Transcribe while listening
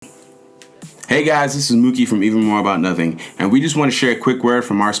Hey guys, this is Mookie from Even More About Nothing, and we just want to share a quick word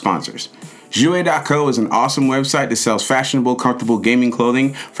from our sponsors. Jouer.co is an awesome website that sells fashionable, comfortable gaming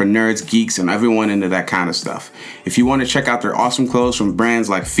clothing for nerds, geeks, and everyone into that kind of stuff. If you want to check out their awesome clothes from brands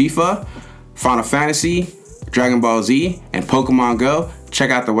like FIFA, Final Fantasy, Dragon Ball Z, and Pokemon Go, check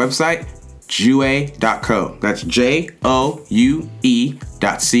out the website, Jouer.co. That's Joue.co.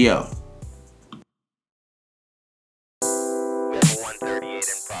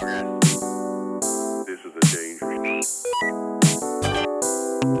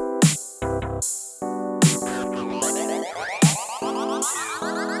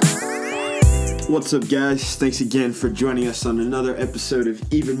 What's up, guys? Thanks again for joining us on another episode of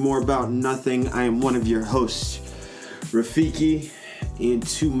Even More About Nothing. I am one of your hosts, Rafiki, and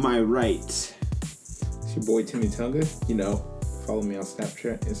to my right, it's your boy Timmy Tunga. You know, follow me on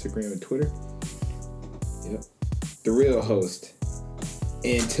Snapchat, Instagram, and Twitter. Yep, the real host.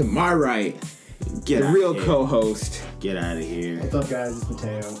 And to my right, the real co-host. Get out of here. What's up, guys? It's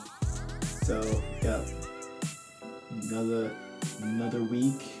Mateo. So, yeah, another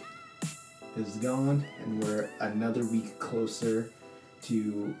week is gone, and we're another week closer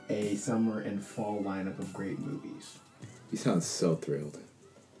to a summer and fall lineup of great movies. You sound so thrilled.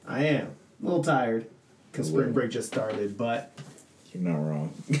 I am. A little tired, because spring break just started, but you're not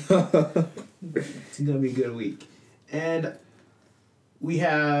wrong. It's going to be a good week. And we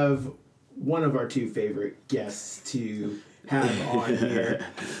have one of our two favorite guests to have on here.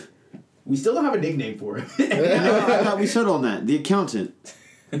 We still don't have a nickname for him. I thought we settled on that. The accountant.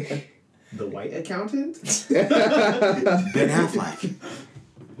 The white accountant? Ben Affleck.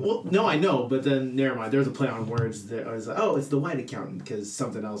 Well, no, I know, but then never mind. There's a play on words that I was like, oh, it's the white accountant because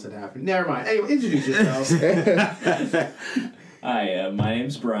something else had happened. Never mind. Anyway, introduce yourself. Hi, my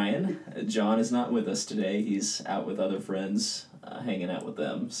name's Brian. John is not with us today. He's out with other friends, hanging out with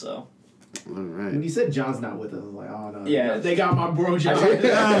them, so... All right. When you said John's not with us, I was like, oh, no. Yeah. They got my bro John.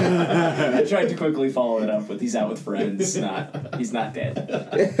 I tried to quickly follow it up with he's out with friends. He's not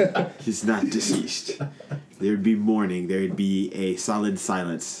dead. He's not deceased. There'd be mourning. There'd be a solid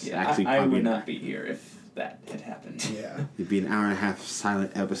silence. Yeah, I would not be here if that had happened. Yeah. It'd be an hour and a half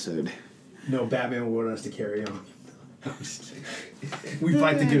silent episode. No, Batman would want us to carry on. We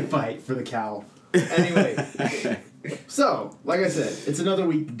fight the good fight for the cowl. Anyway. So, like I said, it's another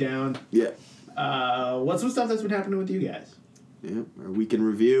week down. Yeah. What's some stuff that's been happening with you guys? Yeah, our week in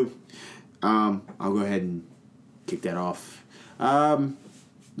review. I'll go ahead and kick that off.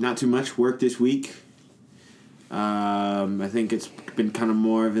 Not too much work this week. I think it's been kind of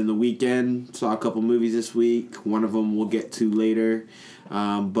more of in the weekend. Saw a couple movies this week. One of them we'll get to later.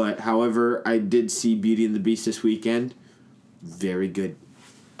 But, however, I did see Beauty and the Beast this weekend. Very good.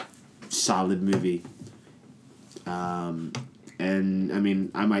 Solid movie. And I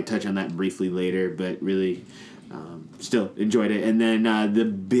mean, I might touch on that briefly later, but really, still enjoyed it. And then the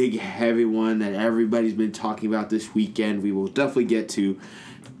big heavy one that everybody's been talking about this weekend, we will definitely get to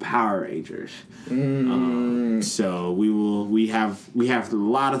Power Rangers. So we have a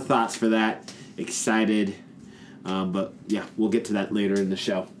lot of thoughts for that. Excited, but yeah, we'll get to that later in the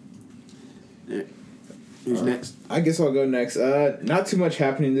show. Who's next? I guess I'll go next. Not too much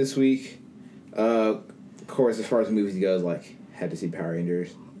happening this week. Of course, as far as movies goes, like, had to see Power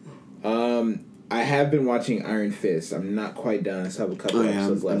Rangers. I have been watching Iron Fist. I'm not quite done. I still have a couple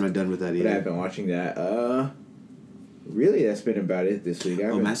episodes left. I'm not done with that either. But I've been watching that. Really, that's been about it this week.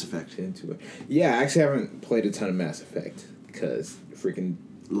 Mass Effect. Yeah, I actually haven't played a ton of Mass Effect because freaking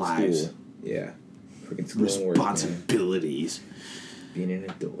lives. School. Yeah, freaking school and work. Responsibilities. Being an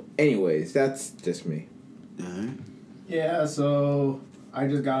adult. Anyways, that's just me. Yeah, so I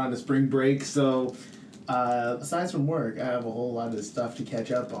just got on the spring break, so aside from work, I have a whole lot of stuff to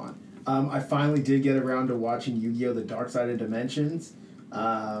catch up on. I finally did get around to watching Yu-Gi-Oh! The Dark Side of Dimensions.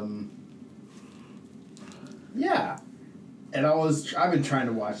 Yeah. And I've been trying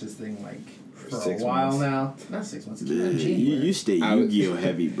to watch this thing, like, for a while now. Not 6 months. You stay Yu-Gi-Oh!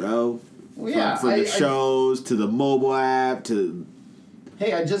 Heavy, bro. Well, yeah. From the shows to the mobile app to...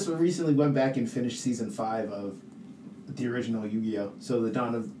 Hey, I just recently went back and finished Season 5 of the original Yu-Gi-Oh! So the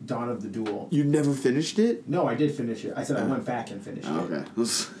Dawn of the Duel. You never finished it? No, I did finish it. I said I went back and finished it. Okay.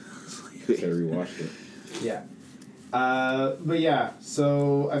 So rewatched it. Yeah. But yeah,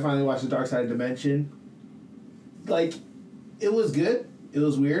 so I finally watched The Dark Side of Dimension. Like, it was good. It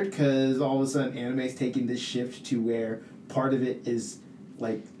was weird because all of a sudden anime's taking this shift to where part of it is,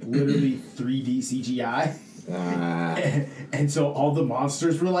 like, literally 3D CGI. And so all the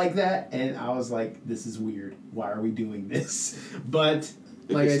monsters were like that, and I was like, this is weird. Why are we doing this? But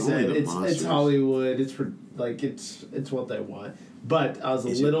like I said, it's Hollywood. It's what they want. But I was a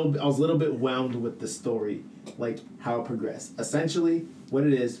little bit whelmed with the story, like how it progressed. Essentially, what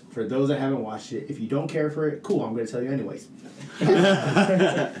it is, for those that haven't watched it, if you don't care for it, cool, I'm going to tell you anyways.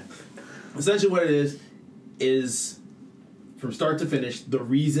 Essentially what it is from start to finish, the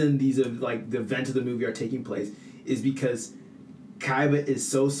reason these are, like, the events of the movie are taking place is because Kaiba is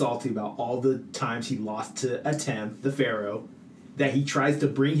so salty about all the times he lost to Atem, the Pharaoh, that he tries to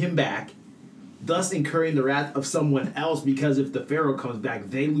bring him back, thus incurring the wrath of someone else, because if the Pharaoh comes back,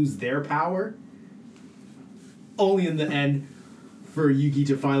 they lose their power. Only in the end for Yugi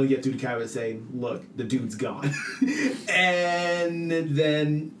to finally get through to Kaiba and say, look, the dude's gone. And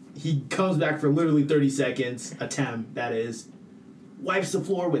then he comes back for literally 30 seconds, Atem, that is, wipes the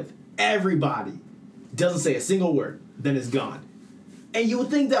floor with everybody, doesn't say a single word, then is gone. And you would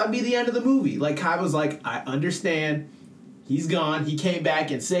think that would be the end of the movie. Like, Kaiba's like, I understand, he's gone, he came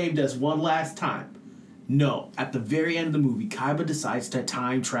back and saved us one last time. No, at the very end of the movie, Kaiba decides to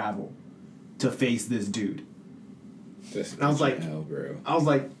time travel to face this dude. And I was like, hell, bro. I was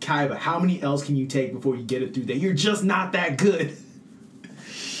like, Kaiba, how many L's can you take before you get it through there? You're just not that good.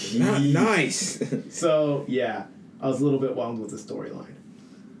 Not nice. So, yeah, I was a little bit whelmed with the storyline.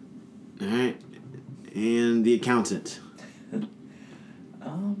 All right. And the accountant.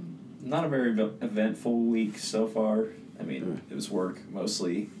 Not a very eventful week so far. I mean, it was work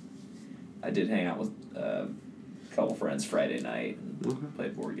mostly. I did hang out with a couple friends Friday night and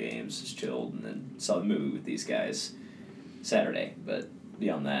played board games, just chilled, and then saw the movie with these guys Saturday. But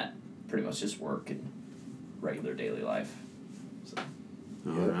beyond that, pretty much just work and regular daily life. So.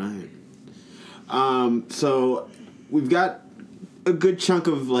 All right. So we've got a good chunk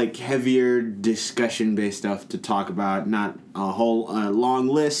of, like, heavier discussion-based stuff to talk about, not a whole long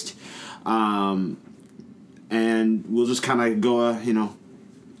list. And we'll just kind of go,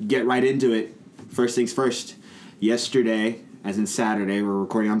 get right into it. First things first. Yesterday, as in Saturday, we're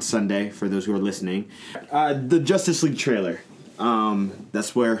recording on Sunday for those who are listening, the Justice League trailer.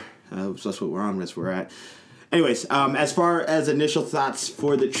 That's what we're on. That's where we're at. Anyways, as far as initial thoughts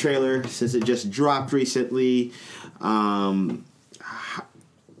for the trailer, since it just dropped recently,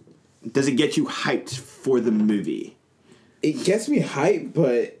 does it get you hyped for the movie? It gets me hyped,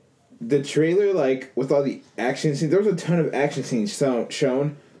 but the trailer, like, with all the action scenes, there was a ton of action scenes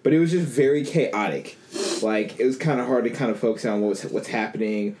shown, but it was just very chaotic. Like, it was kind of hard to kind of focus on what's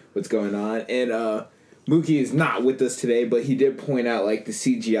happening, what's going on. And Mookie is not with us today, but he did point out, like, the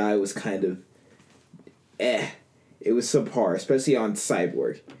CGI was kind of it was subpar, especially on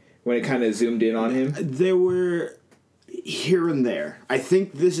Cyborg, when it kind of zoomed in on him. There were here and there. I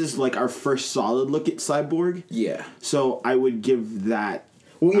think this is, like, our first solid look at Cyborg. Yeah. So I would give that.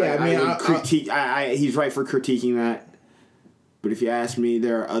 Well, yeah, I would critique. He's right for critiquing that. But if you ask me,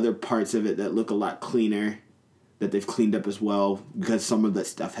 there are other parts of it that look a lot cleaner, that they've cleaned up as well, because some of that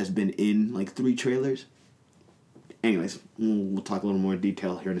stuff has been in, like, 3 trailers. Anyways, we'll talk a little more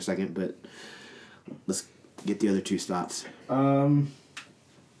detail here in a second, but let's get the other 2 thoughts. I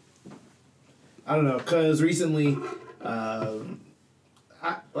don't know, because recently, there's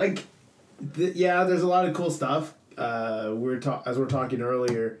a lot of cool stuff. As we're talking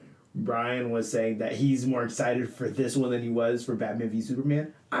earlier, Brian was saying that he's more excited for this one than he was for Batman v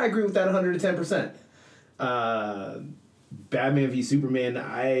Superman. I agree with that 110%. Batman v Superman,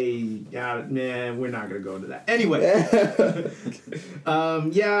 we're not gonna go into that. Anyway, I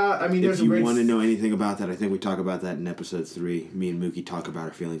mean, there's. If you want to know anything about that, I think we talk about that in episode 3. Me and Mookie talk about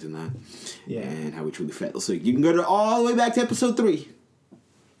our feelings in that, and how we truly felt. So you can go all the way back to episode 3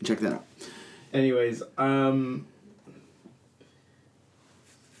 and check that out. Anyways, I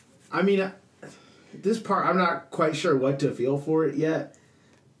mean, this part I'm not quite sure what to feel for it yet.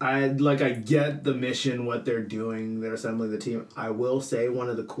 I get the mission, what they're doing, they're assembling the team. I will say one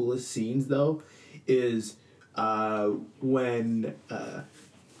of the coolest scenes, though, is when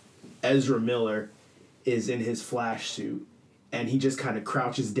Ezra Miller is in his Flash suit, and he just kind of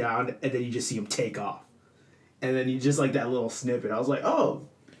crouches down, and then you just see him take off. And then you just, like, that little snippet. I was like, oh,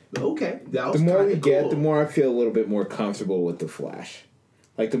 okay. That was the more we cool. get, the more I feel a little bit more comfortable with the Flash.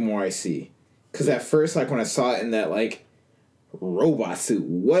 Like, the more I see. Because at first, like, when I saw it in that, like, robot suit,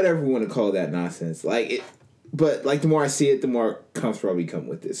 whatever you want to call that nonsense, but the more I see it, the more comfortable I become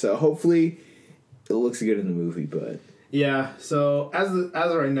with it. So hopefully it looks good in the movie. But yeah, so as of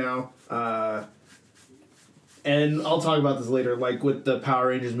right now, and I'll talk about this later, like with the Power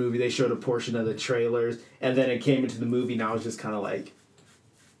Rangers movie, they showed a portion of the trailers, and then it came into the movie, and I was just kind of like,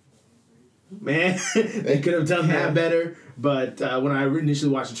 man, they could have done that better. But when I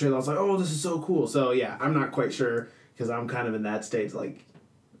initially watched the trailer, I was like, oh, this is so cool. So yeah, I'm not quite sure, because I'm kind of in that state. Like,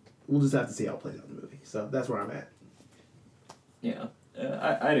 we'll just have to see how it plays out in the movie. So that's where I'm at. Yeah,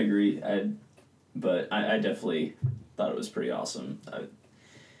 I'd agree. But I definitely thought it was pretty awesome.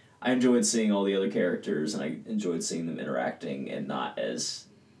 I enjoyed seeing all the other characters, and I enjoyed seeing them interacting and not as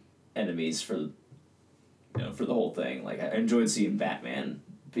enemies for the whole thing. Like, I enjoyed seeing Batman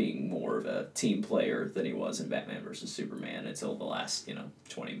being more of a team player than he was in Batman versus Superman until the last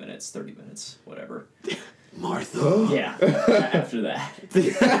 20 minutes, 30 minutes, whatever. Martha. Yeah, after that.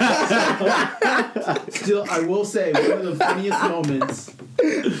 Still, I will say one of the funniest moments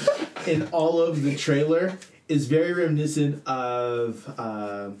in all of the trailer is very reminiscent of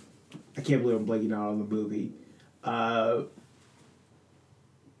I can't believe I'm blanking out on the movie.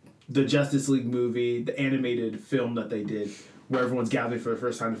 The Justice League movie, the animated film that they did, where everyone's gathered for the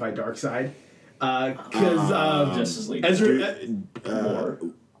first time to fight Darkseid. Because Justice League. Ezra, War.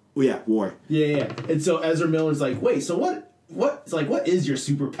 Yeah, War. yeah. And so Ezra Miller's like, wait, so what? It's like, what is your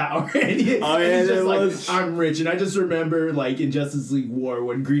superpower? And he's just like, I'm rich. And I just remember, like, in Justice League War,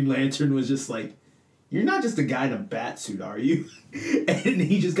 when Green Lantern was just like, you're not just a guy in a bat suit, are you? And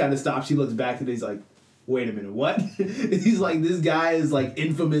he just kind of stops. He looks back and he's like, wait a minute, what? He's like, this guy is like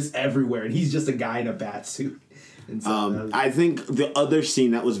infamous everywhere, and he's just a guy in a bat suit. And so I think the other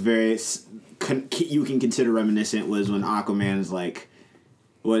scene that was very you can consider reminiscent was when Aquaman's like,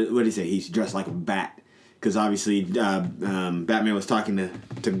 what did he say? He's dressed like a bat. Because obviously, Batman was talking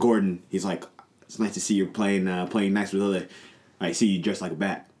to Gordon. He's like, "It's nice to see you playing nice with other. I see you dressed like a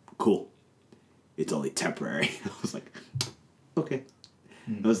bat. Cool. It's only temporary." I was like, "Okay."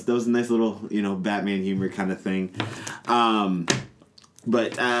 That was a nice little Batman humor kind of thing.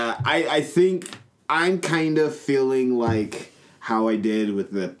 But I think I'm kind of feeling like how I did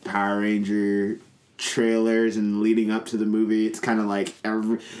with the Power Ranger trailers and leading up to the movie. It's kind of like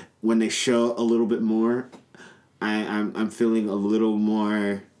when they show a little bit more, I'm feeling a little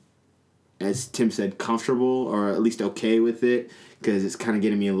more, as Tim said, comfortable or at least okay with it, because it's kind of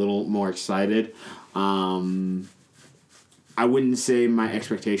getting me a little more excited. I wouldn't say my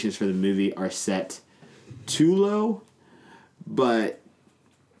expectations for the movie are set too low, but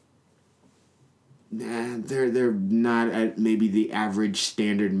they're not at maybe the average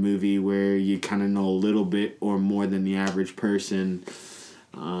standard movie where you kind of know a little bit or more than the average person,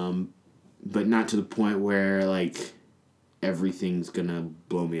 but not to the point where like everything's gonna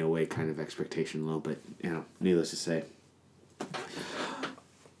blow me away kind of expectation low. But needless to say,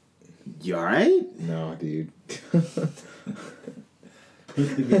 you all right? No, dude.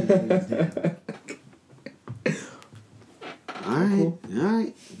 put the games down. All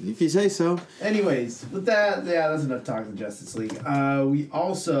right. If you say so. Anyways, with that, that's enough talk of Justice League. We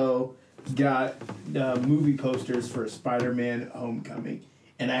also got movie posters for Spider-Man Homecoming.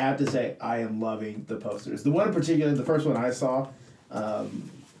 And I have to say, I am loving the posters. The one in particular, the first one I saw, I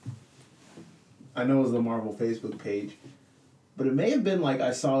know it was the Marvel Facebook page, but it may have been like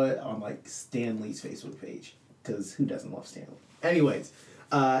I saw it on like Stan Lee's Facebook page, because who doesn't love Stan Lee? Anyways,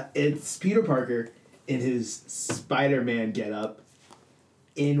 it's Peter Parker in his Spider-Man getup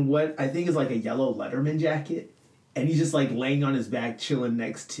in what I think is like a yellow Letterman jacket, and he's just like laying on his back chilling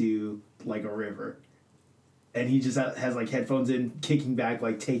next to like a river. And he just has like headphones in, kicking back,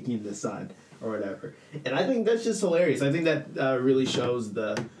 like taking in the sun or whatever. And I think that's just hilarious. I think that really shows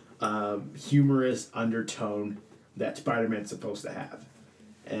the humorous undertone that Spider-Man's supposed to have.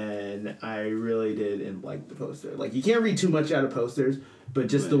 And I really did like the poster. Like, you can't read too much out of posters, but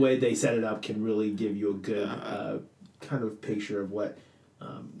just the way they set it up can really give you a good kind of picture of what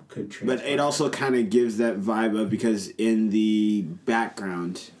could transpire. But it also kind of gives that vibe of, because in the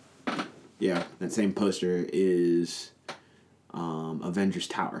background, yeah, that same poster is Avengers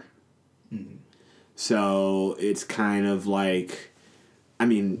Tower. Mm-hmm. So it's kind of like, I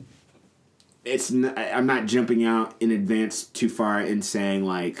mean, I'm not jumping out in advance too far and saying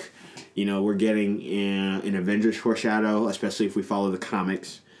like, we're getting an Avengers foreshadow, especially if we follow the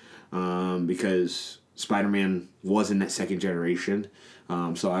comics, because Spider-Man was in that second generation.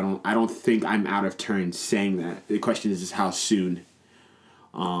 So I don't think I'm out of turn saying that. The question is just how soon.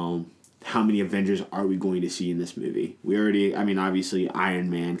 How many Avengers are we going to see in this movie? Obviously Iron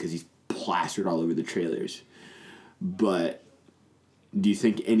Man, because he's plastered all over the trailers. But do you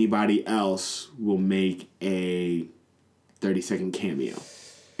think anybody else will make a 30-second cameo?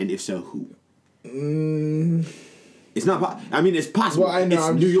 And if so, who? It's not. It's possible. Well, I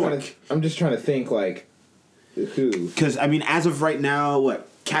know. It's New York. I'm just trying to think like who. Because as of right now,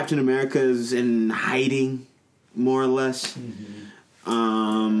 Captain America's in hiding, more or less.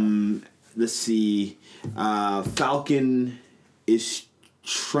 Mm-hmm. Let's see. Falcon is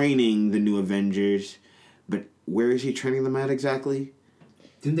training the new Avengers, but where is he training them at exactly?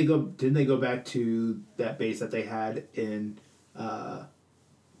 Didn't they go back to that base that they had in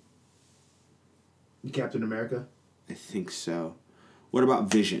Captain America. I think so. What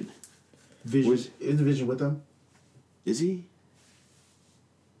about Vision? Vision is the Vision with them? Is he?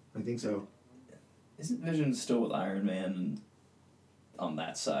 I think so. Isn't Vision still with Iron Man on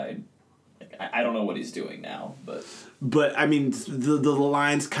that side? Like, I don't know what he's doing now, but I mean, the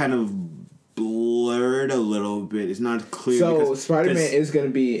lines kind of blurred a little bit. It's not clear. So Spider-Man is going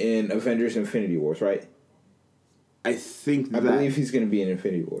to be in Avengers: Infinity Wars, right? I think I believe he's going to be in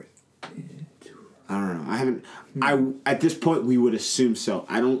Infinity Wars. I don't know. I haven't. At this point, we would assume so.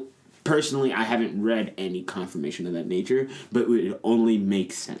 I don't personally. I haven't read any confirmation of that nature, but it would only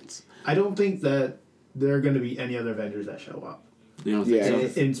make sense. I don't think that there are going to be any other Avengers that show up. You don't think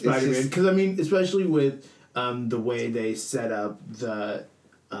so? In Spider-Man, because I mean, especially with the way they set up the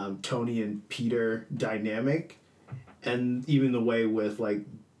Tony and Peter dynamic, and even the way with like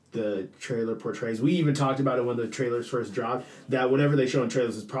the trailer portrays. We even talked about it when the trailers first dropped. That whatever they show in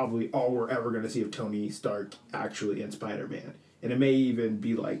trailers is probably all we're ever going to see of Tony Stark actually in Spider-Man, and it may even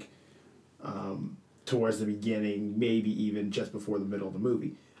be like towards the beginning, maybe even just before the middle of the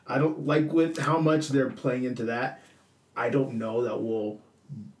movie. I don't like with how much they're playing into that. I don't know that we'll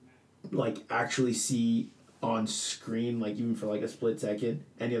like actually see on screen, like even for like a split second,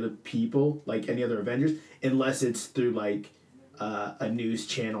 any other people, like any other Avengers, unless it's through like a news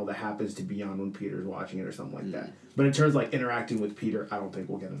channel that happens to be on when Peter's watching it or something like that. But in terms of like interacting with Peter, I don't think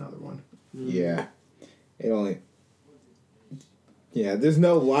we'll get another one. Yeah, there's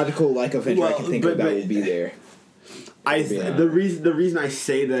no logical like Avenger I can think of that will be there. The reason I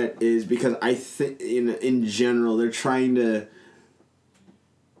say that is because I think in general they're trying to,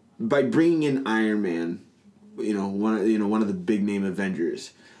 by bringing in Iron Man, one of the big name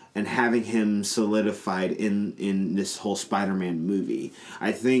Avengers, and having him solidified in this whole Spider-Man movie.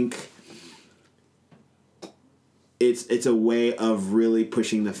 I think it's a way of really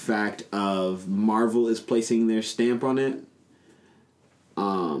pushing the fact of Marvel is placing their stamp on it.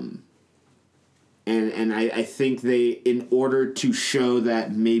 And I think they, in order to show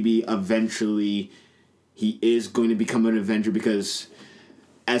that maybe eventually he is going to become an Avenger, because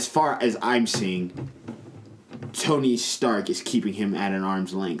as far as I'm seeing, Tony Stark is keeping him at an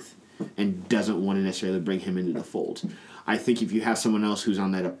arm's length and doesn't want to necessarily bring him into the fold. I think if you have someone else who's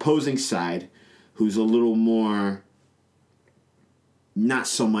on that opposing side, who's a little more, not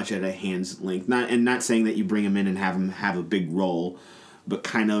so much at a hand's length, not saying that you bring him in and have him have a big role, but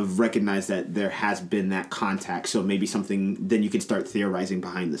kind of recognize that there has been that contact, so maybe something, then you can start theorizing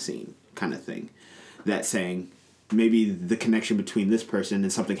behind the scene kind of thing. That saying, maybe the connection between this person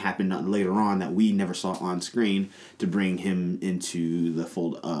and something happened later on that we never saw on screen to bring him into the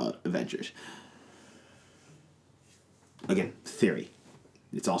fold of Avengers. Again, theory.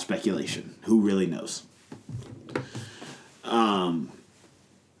 It's all speculation. Who really knows? But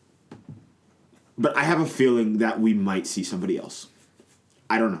I have a feeling that we might see somebody else.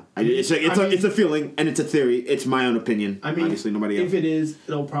 I don't know. It's a feeling, and it's a theory. It's my own opinion. I mean, obviously nobody else. If it is,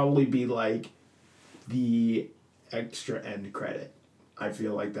 it'll probably be like the extra end credit. I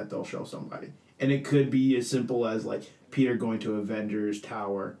feel like that they'll show somebody, and it could be as simple as like Peter going to Avengers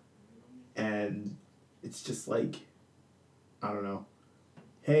Tower, and it's just like, I don't know,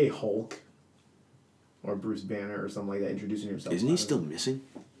 hey Hulk, or Bruce Banner or something like that, introducing himself. Isn't he still missing?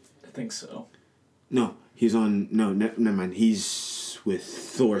 I think so. No, he's on. No, never mind. He's with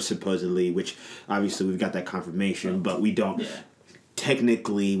Thor supposedly, which obviously we've got that confirmation, but we don't. Yeah.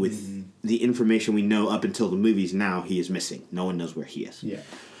 Technically, with the information we know up until the movies now, he is missing. No one knows where he is. Yeah.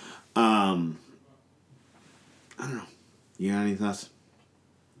 I don't know. You got any thoughts?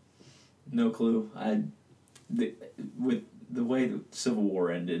 No clue. With the way the Civil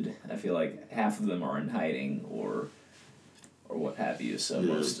War ended, I feel like half of them are in hiding or what have you. So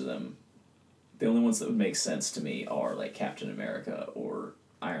most of them, the only ones that would make sense to me are like Captain America or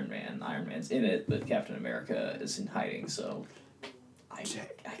Iron Man. Iron Man's in it, but Captain America is in hiding. So I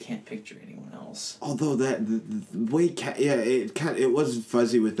can't picture anyone else. Although the way it was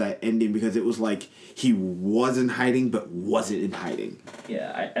fuzzy with that ending, because it was like he was in hiding but wasn't in hiding.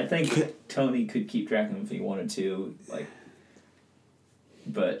 Yeah, I think Tony could keep track of him if he wanted to, like,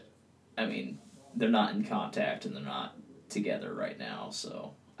 but I mean, they're not in contact and they're not together right now,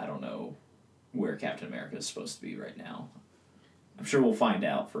 so I don't know where Captain America is supposed to be right now. I'm sure we'll find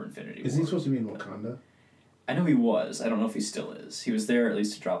out for Infinity War. Isn't he supposed to be in Wakanda? I know he was. I don't know if he still is. He was there at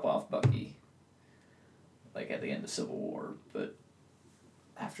least to drop off Bucky, like at the end of Civil War, but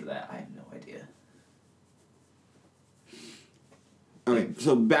after that, I have no idea. Okay,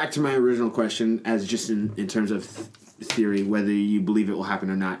 so back to my original question, as just in terms of theory, whether you believe it will happen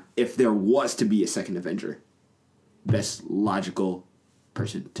or not. If there was to be a second Avenger, best logical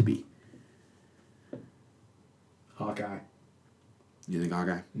person to be? Hawkeye. You think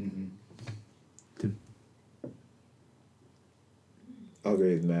Hawkeye? Mm-hmm. Tim? I'll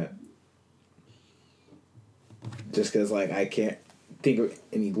agree with Matt. Just because, like, I can't think of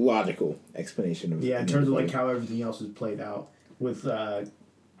any logical explanation of. Yeah, in terms of like how everything else was played out with the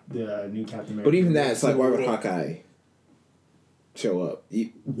new Captain America. But even that, it's like, why would Hawkeye show up?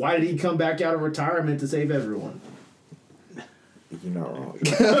 Why did he come back out of retirement to save everyone? You're not wrong.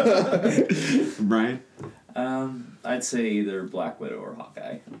 Brian? I'd say either Black Widow or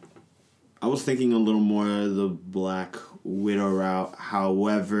Hawkeye. I was thinking a little more of the Black Widow route.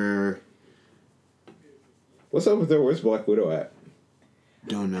 However, What's up with her? Where's Black Widow at?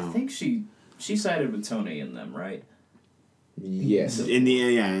 don't know. I think she sided with Tony in them, right? Yes. In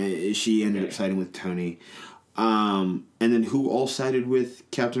the end, she ended up Okay. siding with Tony. And then who all sided with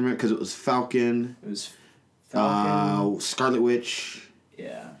Captain America? Because it was Falcon, It was Falcon. Scarlet Witch.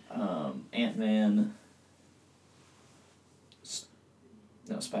 Yeah. Ant-Man.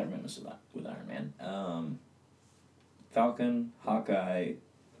 No, Spider-Man was with Iron Man. Falcon, Hawkeye,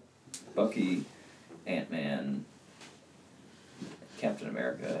 Bucky, Ant-Man, Captain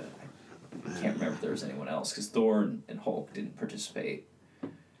America. I can't remember if there was anyone else because Thor and Hulk didn't participate.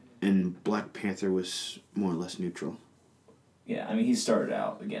 And Black Panther was more or less neutral. Yeah, I mean, he started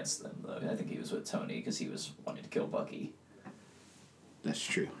out against them, though. I think he was with Tony because he was wanting to kill Bucky. That's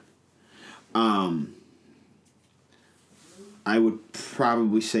true. I would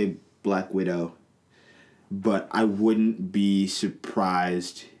probably say Black Widow, but I wouldn't be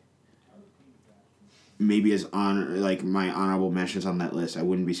surprised. Maybe as my honorable mentions on that list, I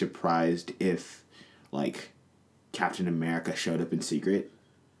wouldn't be surprised if, like, Captain America showed up in secret,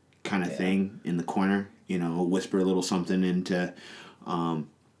 kind of thing in the corner. You know, whisper a little something into.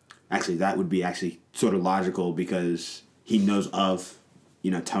 Actually, that would be actually sort of logical because he knows of,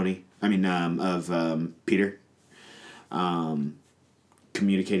 Tony. I mean, of Peter.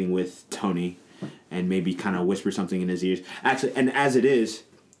 Communicating with Tony, and maybe kind of whisper something in his ears. Actually, and as it is,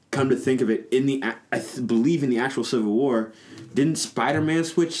 come to think of it, believe in the actual Civil War, didn't Spider-Man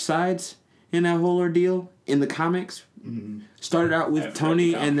switch sides in that whole ordeal in the comics? Mm-hmm. Started out with I've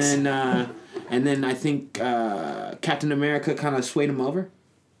Tony, read the and then I think Captain America kind of swayed him over.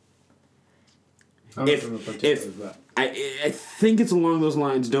 I think it's along those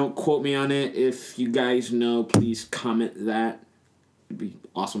lines. Don't quote me on it. If you guys know, please comment that. It'd be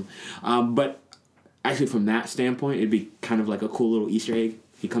awesome. But actually, from that standpoint, it'd be kind of like a cool little Easter egg.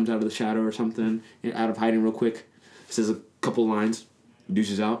 He comes out of the shadow or something, out of hiding real quick, says a couple lines,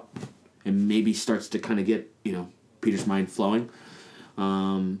 deuces out, and maybe starts to kind of get, Peter's mind flowing.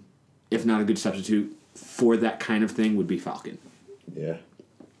 If not, a good substitute for that kind of thing would be Falcon. Yeah.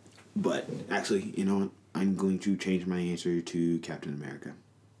 But actually, you know what? I'm going to change my answer to Captain America.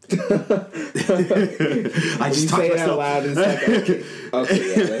 I just say it out loud. It's like,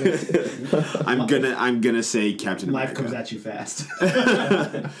 okay, yeah. I'm gonna say Captain America. Life comes at you fast.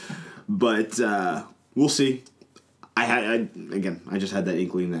 But we'll see. I just had that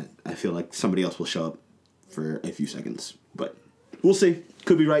inkling that I feel like somebody else will show up for a few seconds. But we'll see.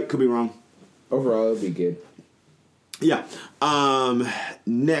 Could be right. Could be wrong. Overall, it'll be good. Yeah.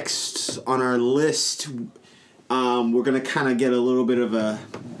 Next on our list, we're gonna kind of get a little bit of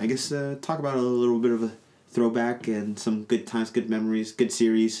talk about a little bit of a throwback and some good times, good memories, good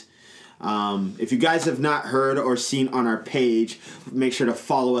series. If you guys have not heard or seen on our page, make sure to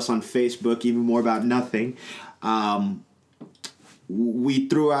follow us on Facebook. Even More About Nothing. We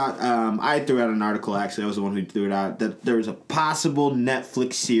threw out. I threw out an article. Actually, I was the one who threw it out. That there was a possible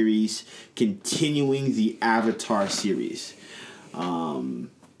Netflix series continuing the Avatar series, and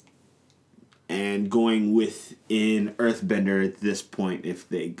going within Earthbender at this point if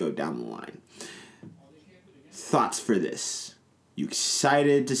they go down the line. Thoughts for this? You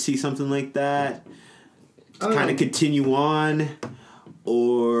excited to see something like that? To kind of continue on,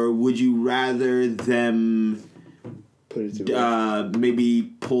 or would you rather them? Put it to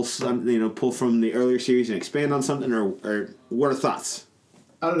Maybe pull something, pull from the earlier series and expand on something, or what are thoughts?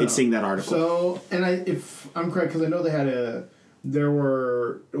 I don't know. In seeing that article. So, and if I'm correct, because I know there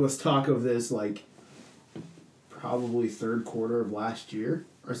was talk of this like probably third quarter of last year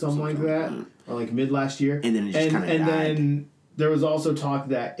or something like that, or like mid last year, And then it just kind of died. And then there was also talk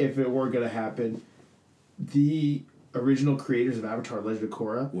that if it were going to happen, the original creators of Avatar: Legend of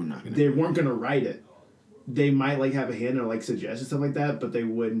Korra, they weren't going to write it. They might like have a hand or like suggest stuff like that, but they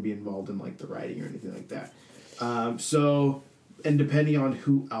wouldn't be involved in like the writing or anything like that. And depending on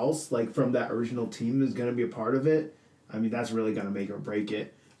who else like from that original team is going to be a part of it, I mean that's really going to make or break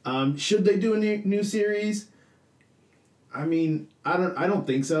it. Should they do a new series? I mean, I don't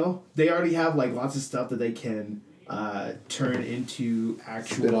think so. They already have like lots of stuff that they can turn into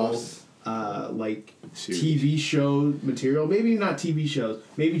actual Spin-offs. like Series. TV show material. Maybe not TV shows.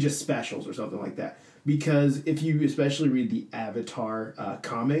 Maybe just specials or something like that. Because if you especially read the Avatar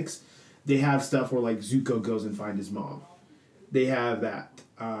comics, they have stuff where like Zuko goes and finds his mom. They have that.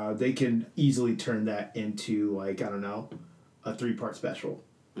 They can easily turn that into like, I don't know, a 3-part special.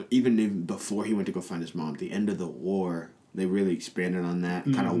 Even before he went to go find his mom, the end of the war, they really expanded on that,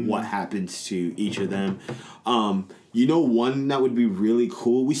 kind of what happens to each of them. You know, one that would be really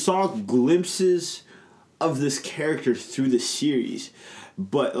cool. We saw glimpses of this character through the series,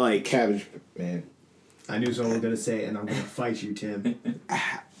 but like Cabbage Man. I knew someone was gonna say, and I'm gonna fight you, Tim.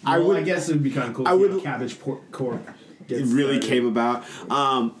 I guess it would be kind of cool. I would- Cabbage Corp. it really came about.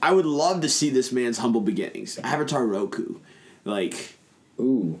 I would love to see this man's humble beginnings. Avatar Roku, like.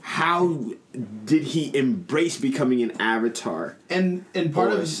 Ooh. How did he embrace becoming an avatar? And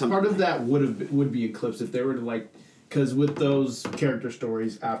part Or of something. that would be eclipsed if they were to like, because with those character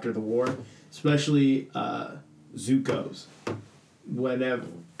stories after the war, especially Zuko's, whenever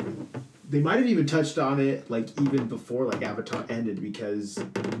they might have even touched on it like even before like Avatar ended, because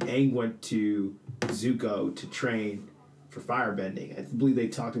Aang went to Zuko to train for firebending. I believe they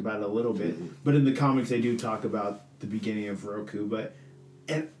talked about it a little bit, but in the comics they do talk about the beginning of Roku.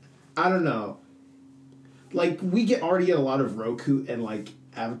 And I don't know. Like we already get a lot of Roku and like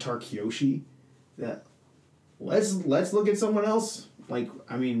Avatar Kyoshi. That let's look at someone else. Like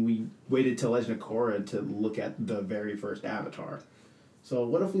I mean, we waited till Legend of Korra to look at the very first Avatar. So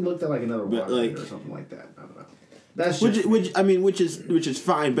what if we looked at like another But, water like- or something like that? I don't know. That's Which, just which is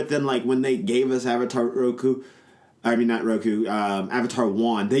fine. But then, like when they gave us Avatar Roku, I mean not Roku, Avatar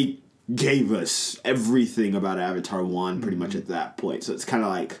 1, they gave us everything about Avatar 1 pretty much at that point. So it's kind of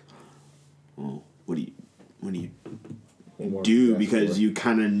like, well, what do you do, because you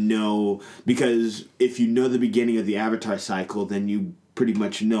kind of know, because if you know the beginning of the Avatar cycle, then you pretty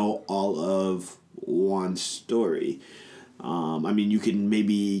much know all of Wan's story. I mean, you can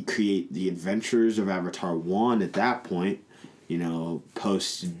maybe create the adventures of Avatar 1 at that point, you know,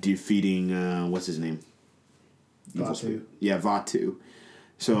 post defeating, what's his name? Vaatu. Yeah, Vaatu.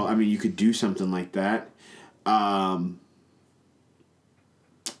 So, I mean, you could do something like that.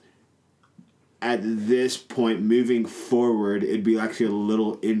 At this point, moving forward, it'd be actually a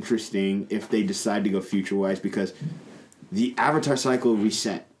little interesting if they decide to go future-wise, because the Avatar cycle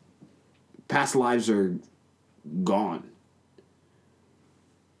reset. Past lives are gone.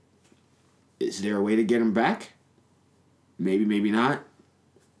 Is there a way to get them back? Maybe, maybe not.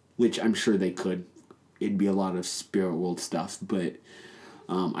 Which I'm sure they could. It'd be a lot of spirit world stuff, but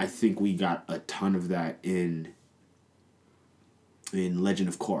I think we got a ton of that in Legend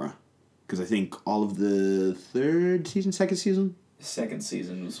of Korra. Because I think all of the second season? Second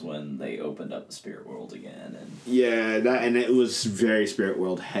season was when they opened up the spirit world again, and Yeah, and it was very spirit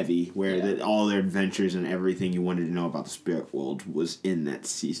world heavy, where Yeah. that all their adventures and everything you wanted to know about the spirit world was in that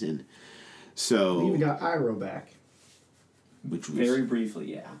season. We even So, got Iroh back. which was very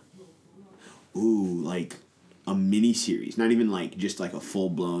briefly, yeah. like a mini series, not even like just like a full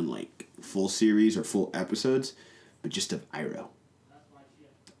blown like full series or full episodes, but just of Iroh.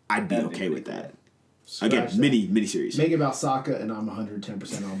 I'd be That'd be okay with pretty that. Scratch Again, that. mini series. Make it about Sokka, and I'm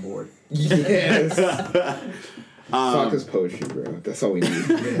 110% on board. Yes. Sokka's poetry, bro. That's all we need.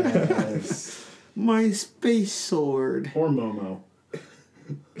 Yes. My space sword. Or Momo.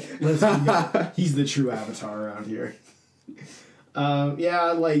 He's the true Avatar around here.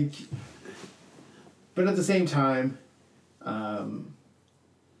 Yeah, like, but at the same time,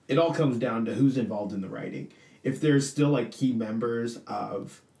 it all comes down to who's involved in the writing. If there's still like key members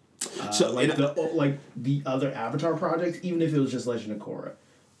of, So, like and- the other Avatar projects, even if it was just Legend of Korra,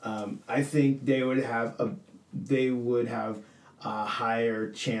 I think they would have a higher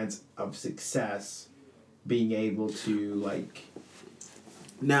chance of success being able to like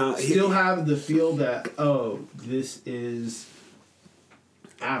Now, still have the feel that, oh, this is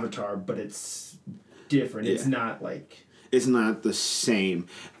Avatar, but it's different. It's Yeah. not like it's not the same.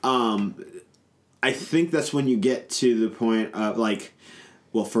 I think that's when you get to the point of like,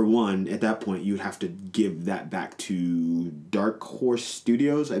 well, for one, at that point you'd have to give that back to Dark Horse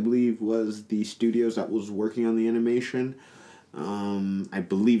Studios, I believe was the studios that was working on the animation. I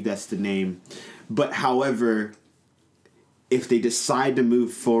believe that's the name. But however, if they decide to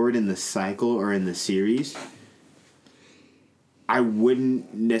move forward in the cycle or in the series, I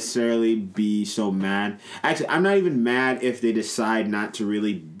wouldn't necessarily be so mad. Actually, I'm not even mad if they decide not to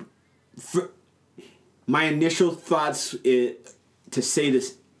really. My initial thoughts to say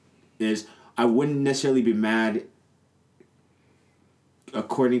this is I wouldn't necessarily be mad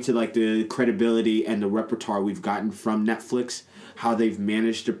according to like the credibility and the repertoire we've gotten from Netflix, how they've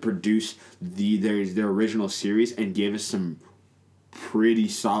managed to produce their original series and give us some pretty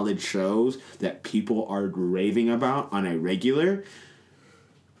solid shows that people are raving about on a regular.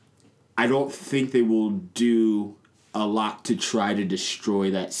 I don't think they will do a lot to try to destroy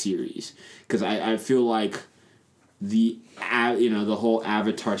that series, because I feel like the whole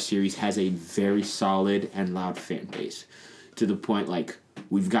Avatar series has a very solid and loud fan base, to the point like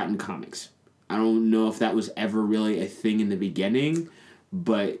we've gotten comics. I don't know if that was ever really a thing in the beginning,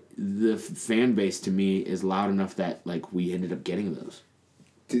 but the fan base to me is loud enough that like we ended up getting those.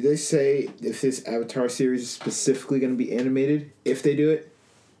 Did they say if this Avatar series is specifically going to be animated, if they do it?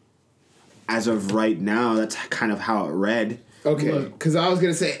 As of right now, that's kind of how it read. Okay, because I was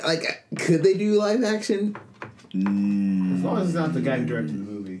going to say, like, could they do live action? As long as it's not the guy who directed the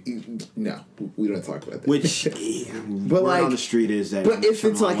movie. No, we don't talk about that. Which, but like on the street is that. But if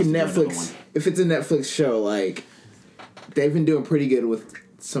it's like a Netflix, if it's a Netflix show, like they've been doing pretty good with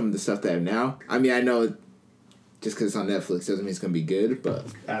some of the stuff they have now. I mean, I know just because it's on Netflix doesn't mean it's gonna be good, but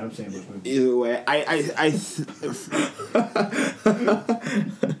Adam Sandler movie. Either way,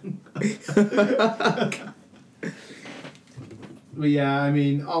 But yeah, I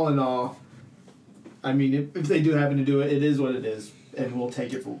mean, all in all, I mean, if they do happen to do it, it is what it is, and we'll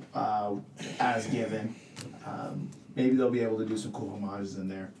take it for, as given. Maybe they'll be able to do some cool homages in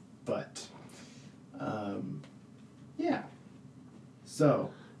there, but yeah. So,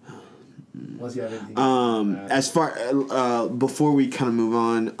 unless you have anything. As far before we kind of move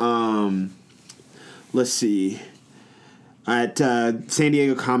on, let's see. At San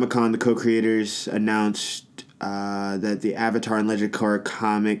Diego Comic-Con, the co-creators announced that the Avatar and Legend of Korra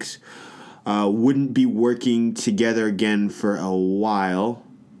comics wouldn't be working together again for a while.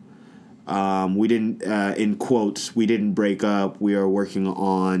 We didn't, in quotes, we didn't break up. We are working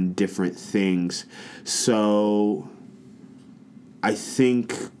on different things. So I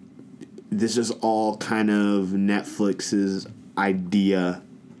think this is all kind of Netflix's idea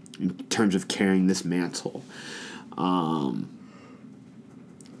in terms of carrying this mantle.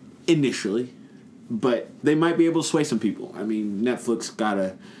 Initially. But they might be able to sway some people. I mean, Netflix got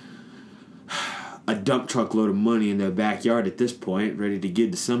a dump truck load of money in their backyard at this point, ready to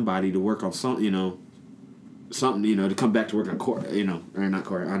give to somebody to work on something, to come back to work on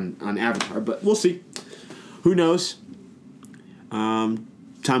on Avatar. But we'll see. Who knows?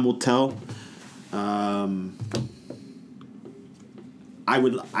 Time will tell. I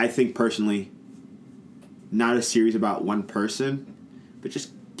think personally, not a series about one person, but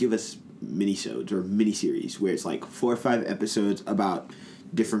just give us minisodes or miniseries where it's like 4 or 5 episodes about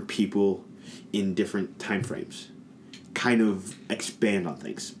different people in different time frames. Kind of expand on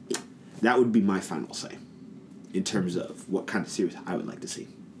things. That would be my final say in terms of what kind of series I would like to see.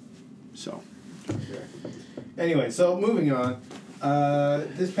 So. Sure. Anyway, so moving on.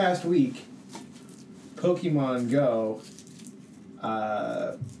 This past week, Pokemon Go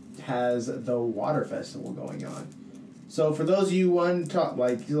has the Water Festival going on. So for those of you isn't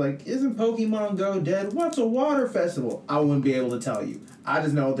Pokemon Go dead? What's a water festival? I wouldn't be able to tell you. I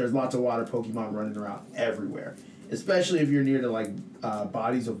just know there's lots of water Pokemon running around everywhere. Especially if you're near to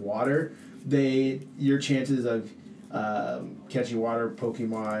bodies of water, your chances of catching water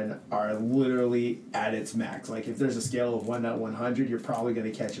Pokemon are literally at its max. Like if there's a scale of 1 to 100, you're probably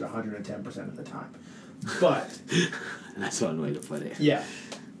going to catch it 110% of the time. But that's one way to put it. Yeah.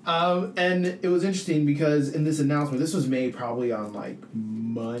 And it was interesting because in this announcement, this was made probably on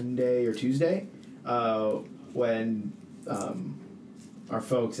Monday or Tuesday, when our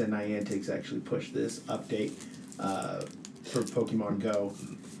folks at Niantic actually pushed this update for Pokemon Go.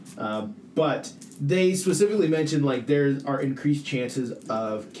 But they specifically mentioned there are increased chances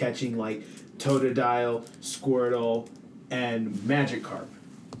of catching Totodile, Squirtle, and Magikarp.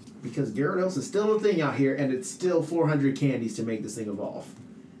 Because Gyarados is still a thing out here, and it's still 400 candies to make this thing evolve.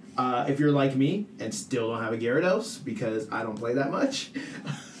 If you're like me and still don't have a Gyarados because I don't play that much,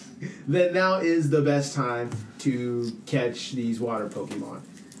 then now is the best time to catch these water Pokemon.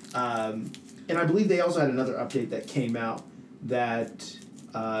 And I believe they also had another update that came out that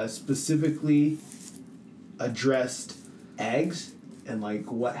specifically addressed eggs and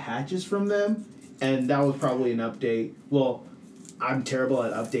what hatches from them. And that was probably an update. Well, I'm terrible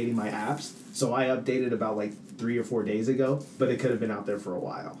at updating my apps, so I updated about 3 or 4 days ago, but it could have been out there for a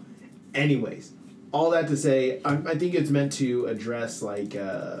while. Anyways, all that to say, I think it's meant to address I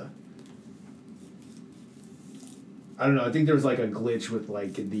don't know. I think there was a glitch with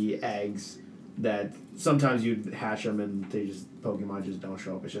the eggs that sometimes you'd hatch them and Pokemon just don't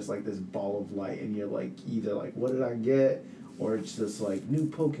show up. It's just this ball of light, and you're either what did I get, or it's just like new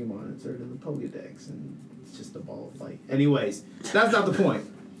Pokemon inserted in the Pokédex, and it's just a ball of light. Anyways, that's not the point.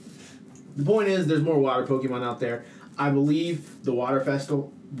 The point is, there's more water Pokemon out there. I believe the Water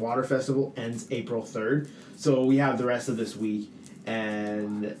Festival ends April 3rd, so we have the rest of this week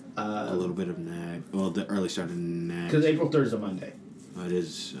and a little bit of next. Well, the early start of next. because April 3rd is a Monday. Oh, it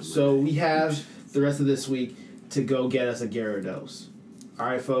is. So we have the rest of this week to go get us a Gyarados. All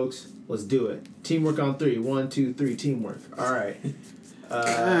right, folks, let's do it. Teamwork on 3. 1, 2, 3. Teamwork. All right.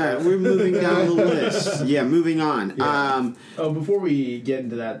 Alright, we're moving down the list. Yeah, moving on. Yeah. Before we get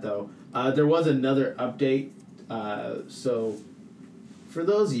into that, though, there was another update. So, for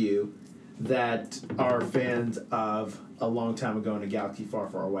those of you that are fans of A Long Time Ago in a Galaxy Far,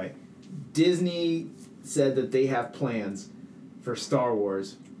 Far Away, Disney said that they have plans for Star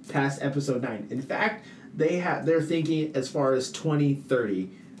Wars past Episode 9. In fact, they're thinking as far as 2030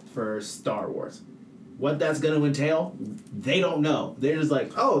 for Star Wars. What that's going to entail, they don't know. They're just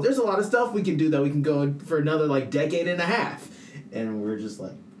like, oh, there's a lot of stuff we can do that we can go for another decade and a half. And we're just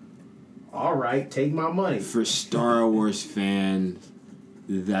like, all right, take my money. For Star Wars fans,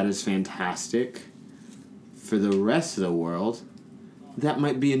 that is fantastic. For the rest of the world, that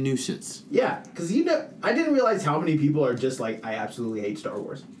might be a nuisance. Yeah, because I didn't realize how many people are just like, I absolutely hate Star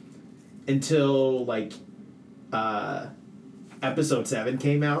Wars. Until Episode 7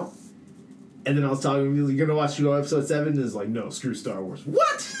 came out. And then I was talking to people, you're going to watch Episode 7? And it's like, no, screw Star Wars.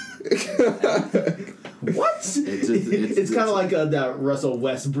 What? What? It's kind of like that Russell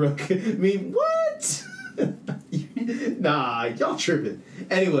Westbrook meme. What? Nah, y'all tripping.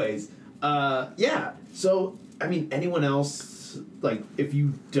 Anyways, yeah. So, I mean, anyone else, if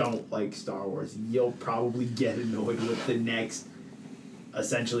you don't like Star Wars, you'll probably get annoyed with the next,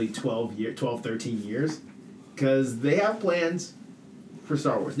 essentially 13 years. Because they have plans for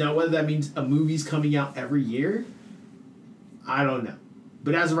Star Wars. Now, whether that means a movie's coming out every year, I don't know.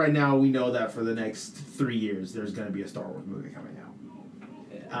 But as of right now, we know that for the next 3 years, there's going to be a Star Wars movie coming out.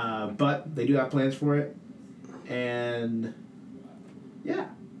 Yeah. But they do have plans for it. And, yeah.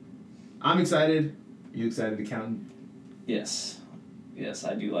 I'm excited. Are you excited, Accountant? Yes. Yes,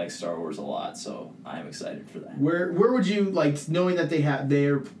 I do like Star Wars a lot, so I'm excited for that. Where would you, knowing that they have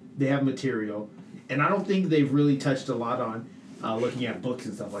material, and I don't think they've really touched a lot on looking at books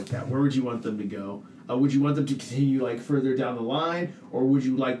and stuff like that, where would you want them to go? Would you want them to continue further down the line, or would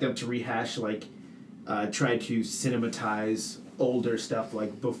you like them to rehash try to cinematize older stuff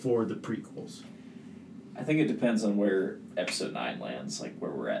before the prequels? I think it depends on where Episode 9 lands,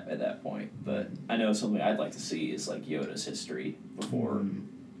 where we're at that point. But I know something I'd like to see is Yoda's history before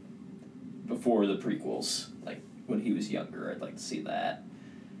the prequels, when he was younger. I'd like to see that.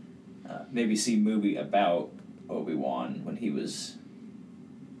 Maybe see a movie about Obi-Wan when he was,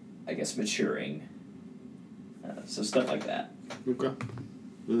 I guess, maturing. So stuff like that. Okay.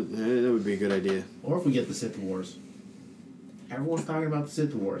 That would be a good idea. Or if we get the Sith Wars. Everyone's talking about the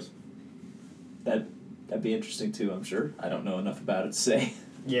Sith Wars. That'd be interesting too, I'm sure. I don't know enough about it to say.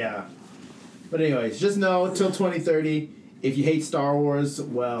 Yeah. But anyways, just know, until 2030, if you hate Star Wars,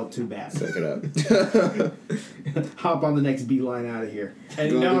 well, too bad. Suck it up. Hop on the next beeline out of here.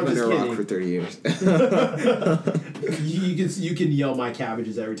 And Go no, I'm live just under a rock kidding. for 30 years. You can yell my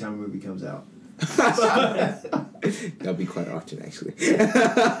cabbages every time a movie comes out. That'll be quite often, actually.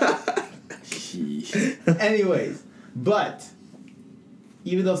 Anyways, but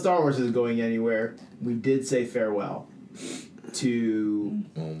even though Star Wars is going anywhere, we did say farewell to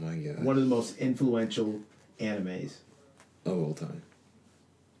Oh my god. one of the most influential animes Of all time.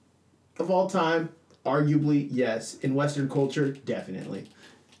 of all time. Arguably, yes. In Western culture, definitely.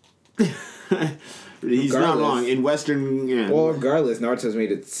 He's not Regardless. wrong. In Western... Yeah. Well, regardless, Naruto's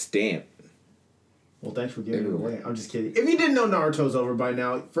made its stamp. Well, thanks for giving it away. I'm just kidding. If you didn't know Naruto's over by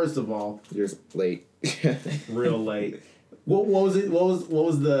now, first of all, You're late. real late. What was it? What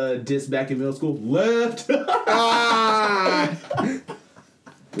was the diss back in middle school? Left. Ah!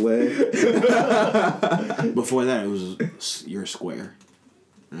 Lit. Before that, it was you're a square.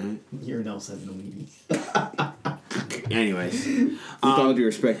 Right? You're an L7 weenie. Anyways. With all due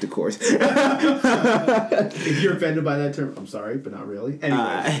respect, of course. If you're offended by that term, I'm sorry, but not really.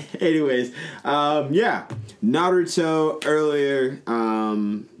 Anyways, yeah. Naruto earlier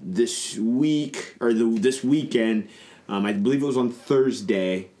this week, or this weekend, I believe it was on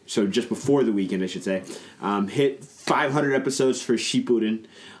Thursday, so just before the weekend, I should say, hit 500 episodes for Shippuden,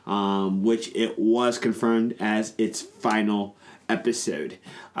 which it was confirmed as its final episode.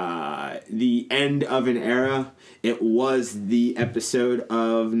 The end of an era. It was the episode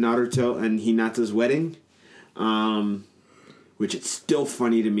of Naruto and Hinata's wedding, which it's still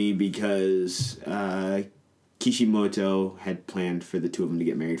funny to me because Kishimoto had planned for the two of them to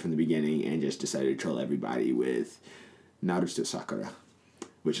get married from the beginning and just decided to troll everybody with Naruto Sakura,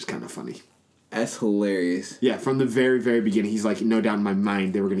 which is kind of funny. That's hilarious. Yeah, from the very, very beginning, he's like, no doubt in my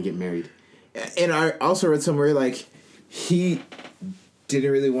mind they were going to get married. And I also read somewhere, like, he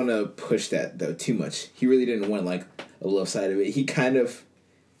didn't really want to push that, though, too much. He really didn't want, like, a love side of it. He kind of...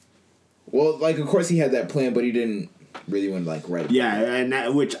 Well, like, of course he had that plan, but he didn't really want to, like, write it. Yeah, and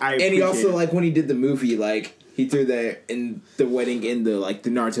that, which I And he also, like, when he did the movie, like, he threw that in the wedding in the, like, the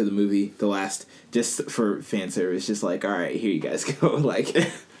Naruto the movie, the last, just for fan service, just like, all right, here you guys go. Like,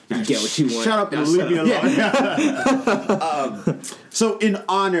 you get what you want. Shut up and leave me alone. So, in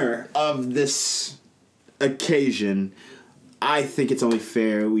honor of this occasion, I think it's only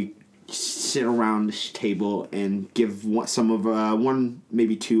fair we sit around this table and give one,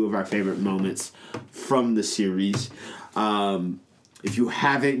 maybe two of our favorite moments from the series. If you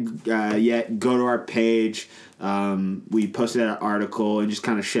haven't yet, go to our page. We posted an article and just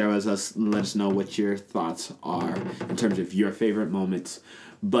kind of share with us and let us know what your thoughts are in terms of your favorite moments.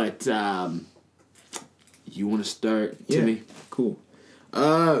 But you want to start, Timmy? Yeah, cool.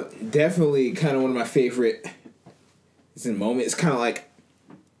 Definitely kind of one of my favorite moments. It's kind of like,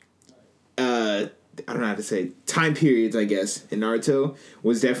 I don't know how to say, time periods, I guess, in Naruto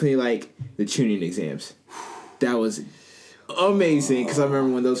was definitely like the Chunin exams. That was amazing because I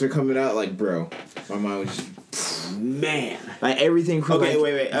remember when those were coming out, like, bro, my mind was just, Man. like, everything from Okay, like,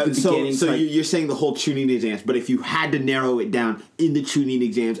 wait. the So beginning to, like, you're saying the whole tuning exams, but if you had to narrow it down in the tuning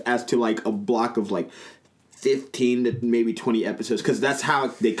exams as to like a block of like 15 to maybe 20 episodes, because that's how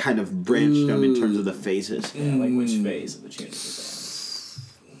they kind of branched them in terms of the phases. Yeah, like which phase of the tuning exam?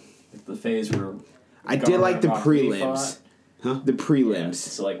 Like the phase where I Gaara did like and the Rock Lee prelims. Huh? The Yeah, prelims.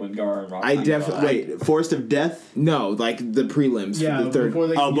 so like when Gaara and Rock I Lee definitely- fought. Wait, Forest of Death? No, like the prelims Yeah, for the third. before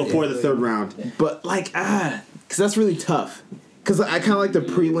they Before the third round. But like, because that's really tough. Because I kind of like the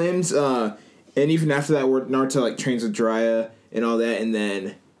prelims, and even after that, where Naruto like trains with Jiraiya and all that, and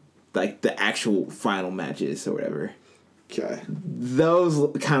then like the actual final matches or whatever. Okay. Those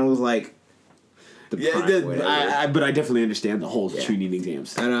kind of was like the prime, whatever. But I definitely understand the whole Yeah. tuning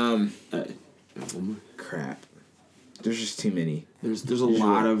exams. And One more. crap. There's just too many. There's a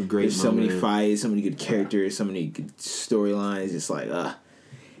lot of great There's so many moments. fights, so many good characters, so many good storylines. It's like,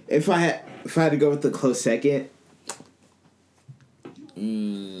 if I had to go with the close second, I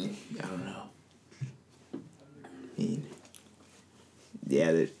don't know.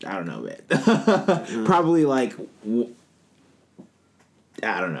 I don't know, man. Probably like,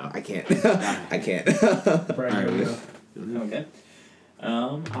 I don't know. I can't. I can't. Right. Okay.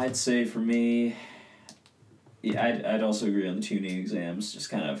 I'd say for me, yeah, I'd also agree on the tuning exams.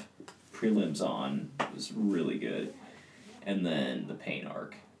 Just kind of prelims on was really good, and then the pain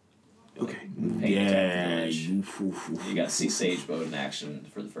arc. Okay. Pain Attack Yeah. Village. You got to see Sage Mode in action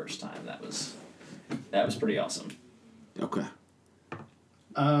for the first time. That was pretty awesome. Okay.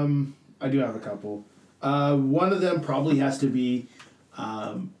 I do have a couple. One of them probably has to be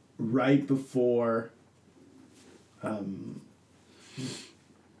right before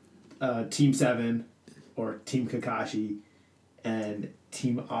Team 7 or Team Kakashi and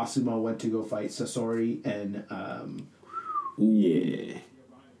Team Asuma went to go fight Sasori and Yeah.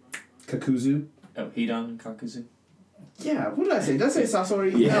 Kakuzu. Oh, Hidan and Kakuzu. Yeah, what did I say? Did I say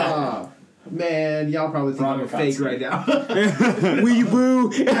Sasori? Yeah. Nah. Man, y'all probably think I'm a fake Katsu. right now. Wee boo.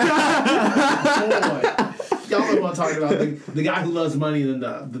 Boy. Y'all know what I'm talking about. The guy who loves money and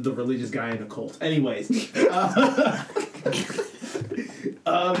the religious guy in the cult. Anyways.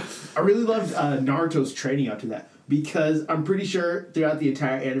 I really loved Naruto's training up to that. Because I'm pretty sure throughout the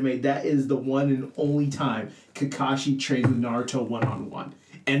entire anime, that is the one and only time Kakashi trains with Naruto one-on-one.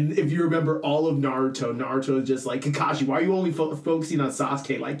 And if you remember all of Naruto is just like, Kakashi, why are you only focusing on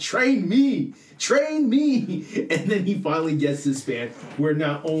Sasuke? Like, train me! Train me! And then he finally gets this span where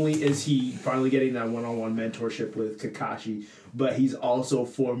not only is he finally getting that one-on-one mentorship with Kakashi, but he's also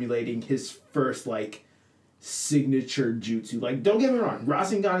formulating his first, like, signature jutsu. Like, don't get me wrong,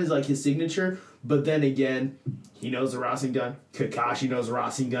 Rasengan is, like, his signature, but then again, he knows the Rasengan. Kakashi knows the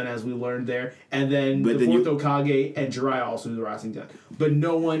Rasengan, as we learned there. And then the fourth Hokage and Jiraiya also knew the Rasengan. But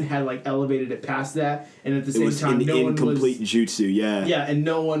no one had, like, elevated it past that. And at the same time, no one was... incomplete jutsu, yeah. Yeah, and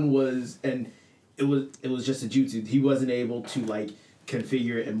no one was... And it was just a jutsu. He wasn't able to, like,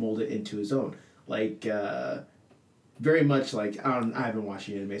 configure it and mold it into his own. Like, very much like... I haven't watched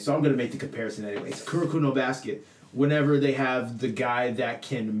the anime, so I'm going to make the comparison anyways. Kuroko no Basket. Whenever they have the guy that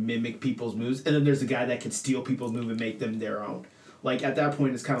can mimic people's moves, and then there's the guy that can steal people's move and make them their own. Like, at that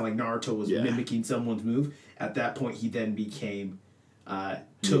point, it's kind of like Naruto was mimicking someone's move. At that point, he then became,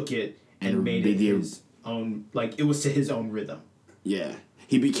 took it and made it his. own, like, it was to his own rhythm. Yeah.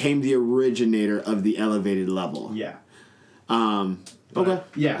 He became the originator of the elevated level. Yeah. Okay.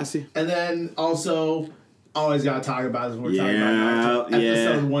 Yeah. I see. And then also, always got to talk about this when we're talking Yeah, about Naruto.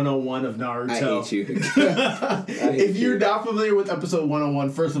 Episode 101 of Naruto. I hate you. If you're not familiar with episode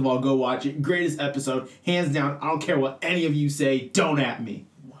 101, first of all, go watch it. Greatest episode. Hands down. I don't care what any of you say. Don't at me.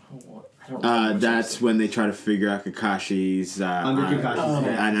 I don't remember which That's episode. when they try to figure out Kakashi's Under Kakashi's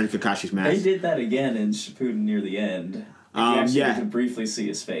mask. under Kakashi's They mask. did that again in Shippuden near the end. You actually yeah. get to briefly see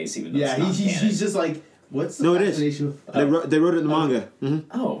his face, even though Yeah, it's not canon. he's just like, what's the No, it is. fascination with- They wrote it in the manga.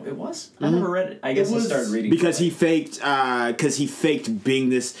 Mm-hmm. Oh, it was? I never read it. I guess I was- started reading Because for he it. faked being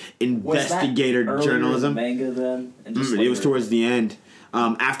this Was that investigator earlier in journalism. the manga then? And just It was later? towards the end.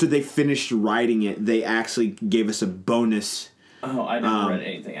 After they finished writing it, they actually gave us a bonus. Oh, I never read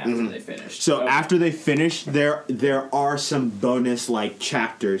anything after they finished. So Okay. after they finished, there are some bonus like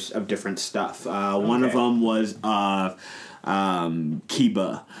chapters of different stuff. One of Okay. them was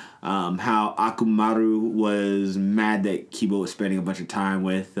Kiba. How Akumaru was mad that Kiba was spending a bunch of time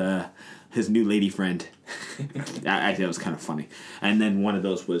with his new lady friend. I think that was kind of funny. And then one of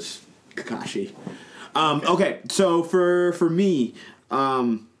those was Kakashi. Okay, so for me,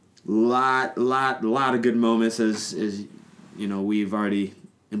 lot of good moments as you know we've already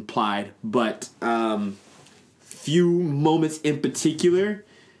implied, but few moments in particular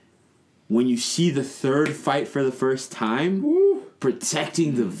when you see the third fight for the first time,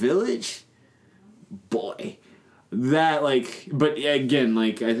 protecting the village, boy, that like. But again,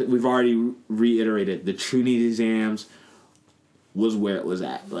 like we've already reiterated, the Chunin exams was where it was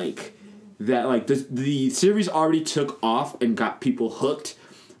at, like. That like the series already took off and got people hooked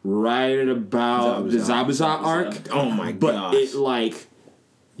right at about the Zabuza arc. Oh my But gosh. it like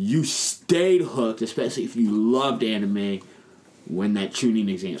you stayed hooked, especially if you loved anime when that Chunin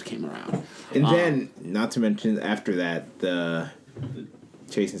exams came around. And then, not to mention after that, the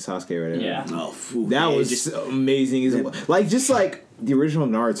Chasing Sasuke or whatever. Yeah. Oh, That was just amazing as well. Like, just like the original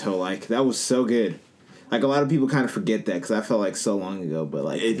Naruto, like, that was so good. Like, a lot of people kind of forget that because I felt like so long ago, but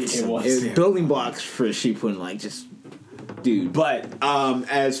like, It was. building blocks for Shippuden, like, just, dude. But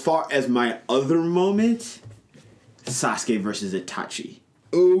as far as my other moment, Sasuke versus Itachi.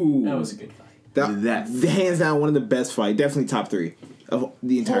 Ooh. That was a good fight. That- hands down one of the best fight. Definitely top 3 of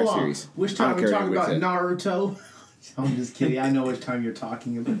the entire Hold on. series. Which I time don't we're care talking what about anybody Naruto? I'm just kidding. I know which time you're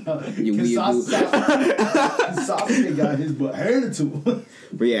talking about. You Because weeaboo. Sasuke got his butt handed to him.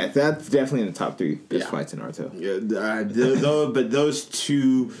 But yeah, that's definitely in the top 3 best Yeah. fights in Naruto. But those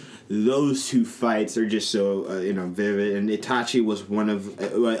two fights are just so vivid. And Itachi was one of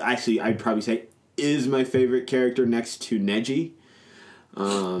actually I'd probably say is my favorite character next to Neji.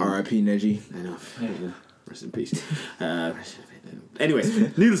 R.I.P. Neji. I know. Rest in peace. Anyways,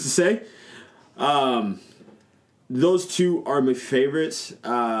 needless to say, those two are my favorites.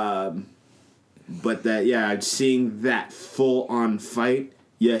 But seeing that full on fight,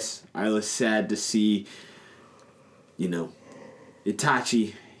 yes, I was sad to see.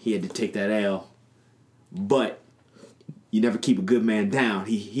 Itachi, he had to take that L, but you never keep a good man down.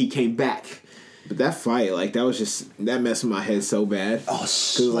 He came back. But that fight, like, that was just, that messed with my head so bad. Oh,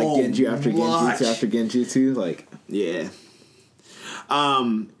 Because, like, Genji after Genjutsu after Genjutsu, like... Yeah.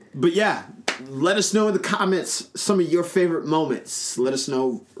 But yeah, let us know in the comments some of your favorite moments. Let us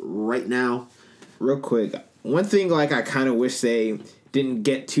know right now. Real quick, one thing, like, I kind of wish they didn't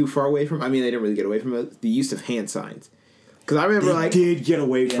get too far away from, I mean, they didn't really get away from it, the use of hand signs. Because I remember, like, did get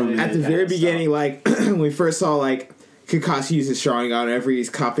away from they it. at the did very kinda beginning, like, when we first saw, like, Kakashi use his Sharingan whenever he's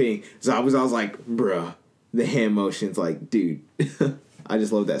copying Zabuza, I was like, bruh, the hand motions, like, dude. I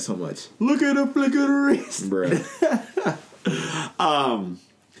just love that so much. Look at the flick of the wrist. Bruh.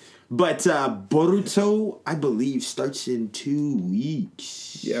 But Boruto, I believe, starts in 2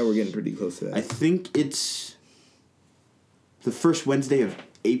 weeks. Yeah, we're getting pretty close to that. I think it's the first Wednesday of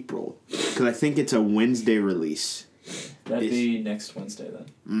April. Because I think it's a Wednesday release. That'd be next Wednesday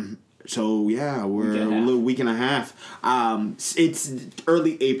then. So yeah, we're Week and a a half. little week and a half. It's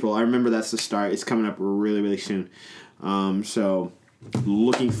early April. I remember that's the start. It's coming up really, really soon. So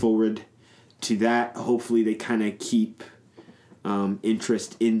looking forward to that. Hopefully they kind of keep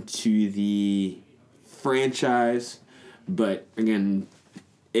interest into the franchise. But again,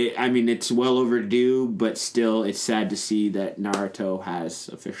 it's well overdue. But still, it's sad to see that Naruto has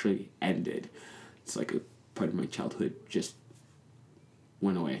officially ended. It's like a part of my childhood just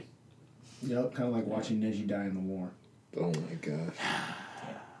went away. Yep, kind of like watching Neji die in the war. Oh my gosh.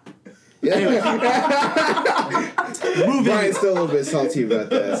 Anyway, Brian's still a little bit salty about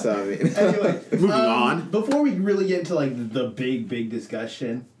that, so I mean. Anyway, moving on. Before we really get into like the big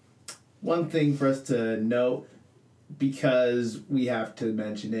discussion, one thing for us to note, because we have to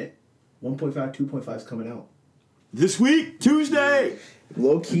mention it, 1.5, 2.5 is coming out. This week, Tuesday.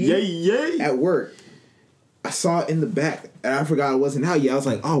 Low key. Yay! At work, I saw it in the back, and I forgot it wasn't out yet. I was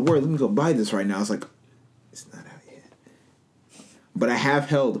like, "Oh, word, let me go buy this right now." I was like, "It's not out yet," but I have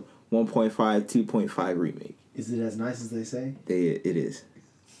held 1.5, 2.5 remake. Is it as nice as they say? It is.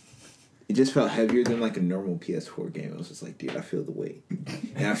 It just felt heavier than like a normal PS4 game. I was just like, dude, I feel the weight,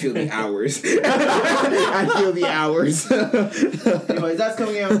 and I feel the hours. I feel the hours. Anyways, that's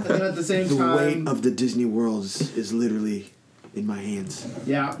coming out, and then at the same The time, weight of the Disney World is literally in my hands.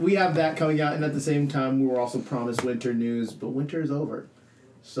 yeah, we have that coming out, and at the same time, we were also promised winter news, but winter is over.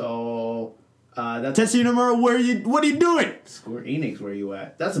 So that's Tetsuya Nomura, what are you doing? Square Enix. Where you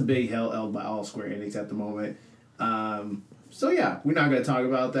at? That's a big hell held by all Square Enix at the moment. So yeah, we're not gonna talk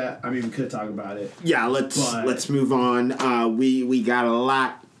about that. I mean, we could talk about it. Yeah, let's move on. We got a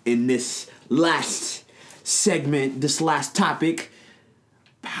lot in this last segment, this last topic.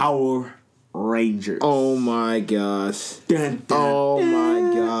 Power Rangers. Oh my gosh. Dun, dun. Oh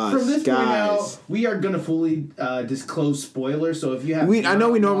my gosh. From this point out, guys. we are gonna fully disclose spoilers. So if you have, I know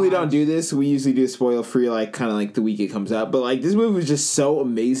we not normally don't watched- do this. We usually do spoil free, like kind of like the week it comes out. But like this movie was just so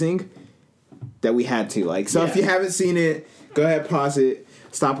amazing that we had to. Like, so if Yeah. you haven't seen it, go ahead, pause it,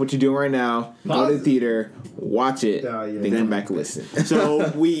 stop what you're doing right now, go Pause to it. the theater, watch it, Oh, yeah. then come back and listen. So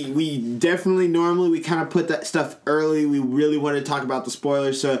we definitely normally we kind of put that stuff early. We really wanted to talk about the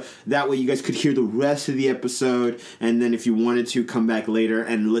spoilers so that way you guys could hear the rest of the episode, and then if you wanted to come back later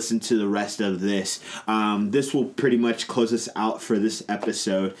and listen to the rest of this. This will pretty much close us out for this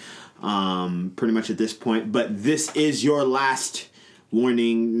episode. Pretty much at this point, but this is your last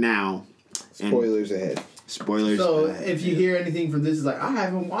warning now. And Spoilers ahead. spoilers. So if you hear anything from this, is like I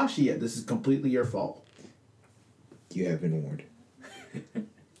haven't watched it yet. This is completely your fault. You have been warned.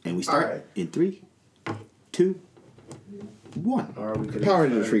 and we start Alright. in 3, 2, 1. Or we could. Power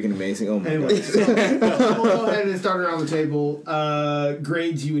Rangers are freaking amazing. Oh my Anyway, god. so we'll go ahead and start around the table.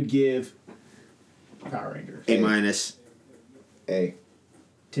 Grades you would give Power Rangers. A minus. Hey.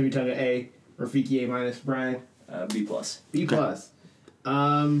 Timmy Tunga A, Rafiki A minus, Brian B plus. B plus.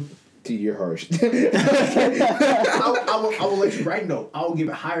 Dude, you're harsh. I will let you right know. I will give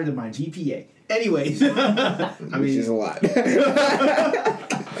it higher than my GPA. Anyways, I Which is a mean, lot.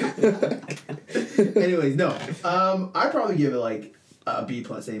 anyways, no. I'd probably give it like a B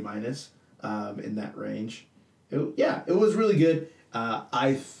plus A minus. In that range. It was really good.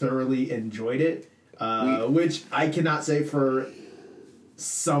 I thoroughly enjoyed it, which I cannot say for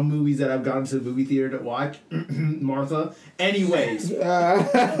some movies that I've gone to the movie theater to watch. Martha. Anyways,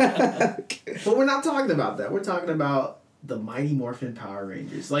 but we're not talking about that. We're talking about the Mighty Morphin Power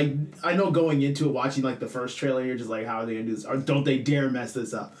Rangers. Like, I know going into it, watching like the first trailer, you're just like, how are they gonna do this? Or don't they dare mess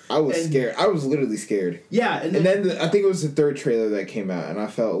this up? I was And- scared. I was literally scared. Yeah, and And then, then I think it was the third trailer that came out, and I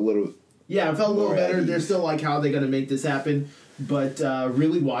felt a little. yeah, it felt a little more better. at They're ease. still like, how are they gonna make this happen? But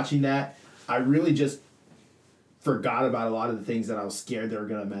really watching that, I really just forgot about a lot of the things that I was scared they were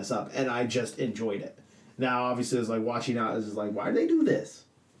gonna mess up, and I just enjoyed it. Now, obviously, it's like watching out is just like, why did they do this?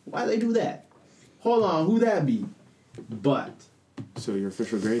 Why did they do that? Hold on, who that be? But So your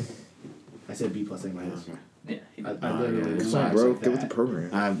official grade? I said B plus A minus. Yeah. He I did. literally yeah. relaxed Come on, bro. like Get with that. the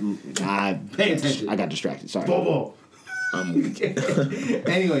program. Pay attention. I got distracted. Sorry. Bobo. I'm weak.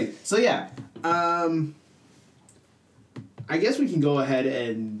 Anyway, so yeah, I guess we can go ahead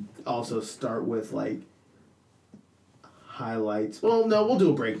and also start with like highlights. Well, no, we'll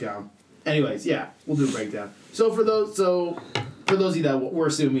do a breakdown. Anyways, yeah, we'll do a breakdown. So for those of you that we're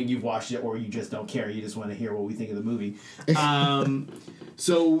assuming you've watched it or you just don't care, you just want to hear what we think of the movie.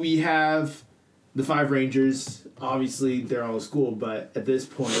 So we have the 5 Rangers. Obviously, they're all in school, but at this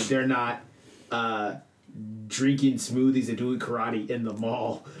point, they're not drinking smoothies and doing karate in the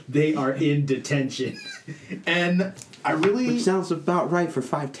mall. They are in detention. And I really... Which sounds about right for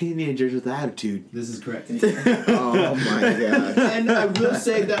 5 teenagers with attitude. This is correct. Oh my god. And I will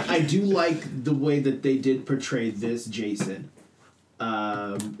say that I do like the way that they did portray this Jason.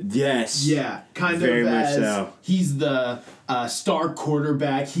 Yes. Yeah, kind Very of much as so. he's the star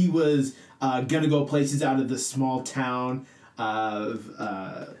quarterback. He was gonna go places out of the small town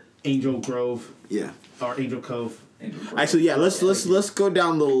of Angel Grove Yeah. or Angel Cove. Actually, yeah. Let's go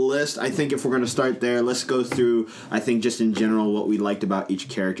down the list. I think if we're gonna start there, let's go through. I think just in general what we liked about each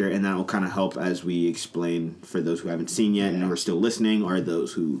character, and that will kind of help as we explain for those who haven't seen yet and are still listening, or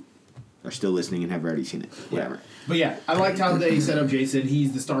those who are still listening and have already seen it. Whatever. But yeah, I liked how they set up Jason.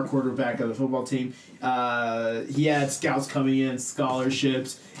 He's the star quarterback of the football team. He had scouts coming in,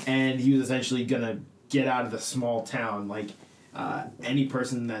 scholarships, and he was essentially gonna get out of the small town. Like, any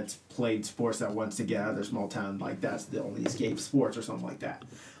person that's played sports that wants to get out of their small town, like that's the only escape, sports or something like that.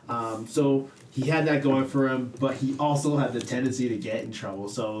 So he had that going for him, but he also had the tendency to get in trouble.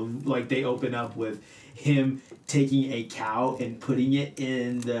 So like they open up with him taking a cow and putting it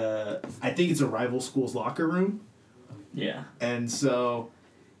in I think it's a rival school's locker room. Yeah. And so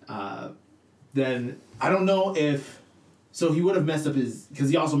then I don't know if, so he would have messed up because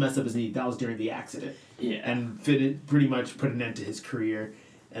he also messed up his knee. That was during the accident. Yeah. And pretty much put an end to his career.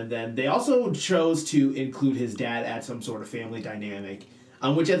 And then they also chose to include his dad at some sort of family dynamic,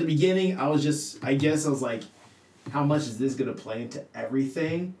 which at the beginning I was like, how much is this going to play into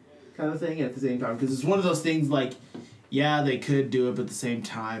everything kind of thing at the same time? Because it's one of those things like, yeah, they could do it, but at the same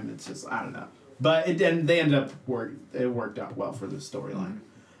time, it's just, I don't know. But they ended up it worked out well for the storyline.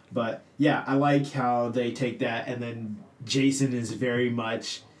 But yeah, I like how they take that, and then Jason is very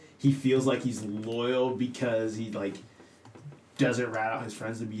much, he feels like he's loyal because he like doesn't rat out his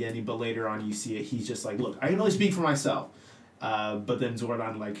friends in the beginning, but later on you see it, he's just like, look, I can only speak for myself. But then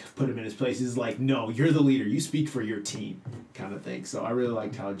Zordon like put him in his place. He's like, no, you're the leader. You speak for your team, kind of thing. So I really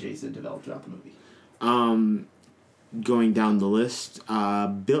liked how Jason developed throughout the movie. Going down the list,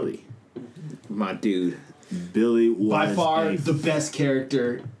 Billy. My dude. Billy was by far the best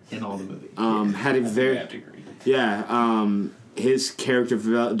character in all the movie. Had a I very have to agree. his character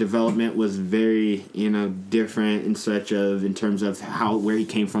development was very different in terms of where he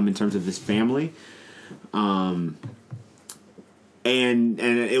came from in terms of his family. And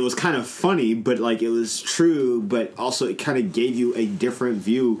it was kind of funny, but like it was true, but also it kind of gave you a different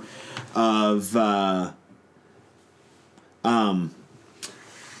view of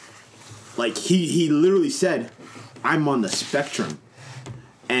like he literally said, I'm on the spectrum.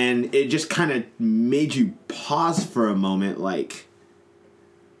 And it just kind of made you pause for a moment, like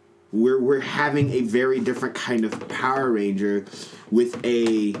we're having a very different kind of Power Ranger with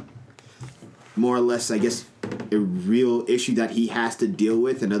a more or less, I guess, a real issue that he has to deal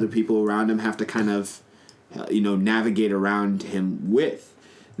with, and other people around him have to kind of, navigate around him with.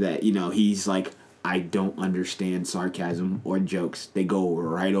 That, he's like, I don't understand sarcasm or jokes. They go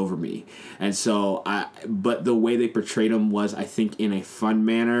right over me. And so, but the way they portrayed him was, I think, in a fun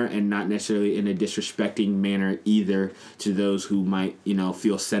manner and not necessarily in a disrespecting manner either to those who might,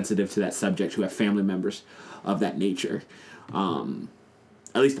 feel sensitive to that subject, who have family members of that nature.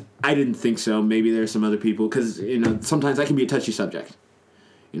 At least I didn't think so. Maybe there are some other people, because, sometimes that can be a touchy subject.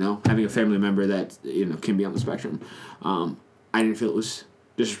 Having a family member that, can be on the spectrum. I didn't feel it was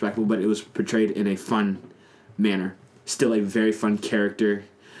disrespectful, but it was portrayed in a fun manner. Still a very fun character.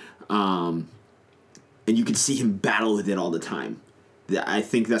 And you could see him battle with it all the time. I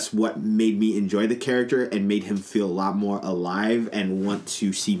think that's what made me enjoy the character and made him feel a lot more alive and want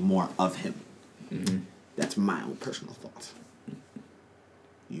to see more of him. Mm-hmm. That's my own personal thoughts.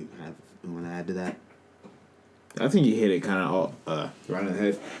 You want to add to that? I think you hit it kind of all right on the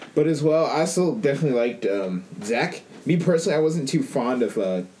head. But as well, I still definitely liked Zach. Me personally, I wasn't too fond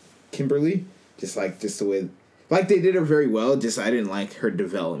of Kimberly. Just the way, like they did her very well. Just I didn't like her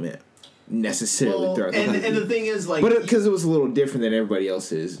development necessarily throughout the movie. And the thing is, like, but because it was a little different than everybody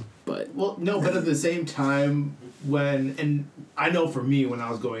else's. But but at the same time, and I know for me when I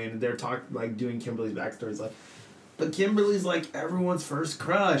was going in, they're doing Kimberly's backstory. It's like, but Kimberly's like everyone's first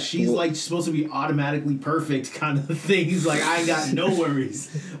crush. She's like supposed to be automatically perfect kind of thing. He's like, I ain't got no worries.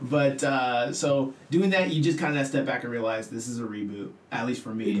 But so doing that, you just kind of step back and realize this is a reboot, at least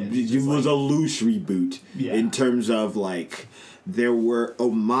for me. It was a loose reboot in terms of like there were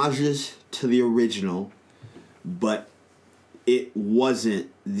homages to the original, but it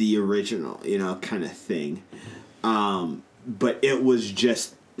wasn't the original, kind of thing. But it was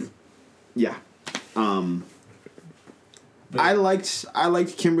just, I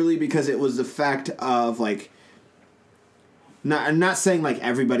liked Kimberly because it was the fact of like, I'm not saying like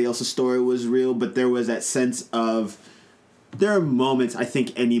everybody else's story was real, but there was that sense of, there are moments I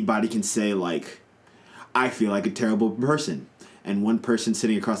think anybody can say like, I feel like a terrible person, and one person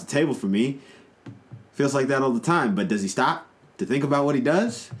sitting across the table from me feels like that all the time, but does he stop to think about what he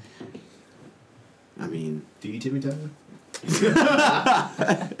does? I mean, do you, Timmy Tyler?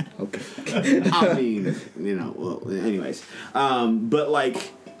 Okay. I mean, well, anyways. But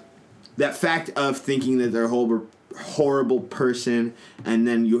like that fact of thinking that they're a horrible person, and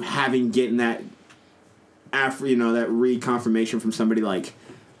then you getting that after, that reconfirmation from somebody like,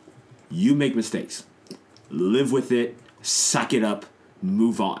 you make mistakes, live with it, suck it up,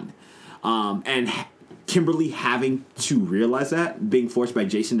 move on. And Kimberly having to realize that, being forced by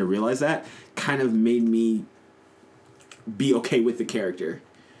Jason to realize that, kind of made me be okay with the character.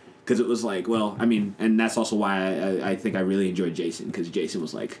 Because it was like, well, I mean, and that's also why I think I really enjoyed Jason, because Jason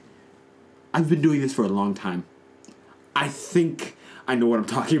was like, I've been doing this for a long time. I think I know what I'm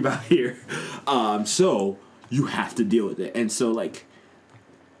talking about here. So you have to deal with it. And so, like,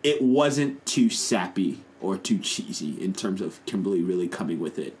 it wasn't too sappy or too cheesy in terms of Kimberly really coming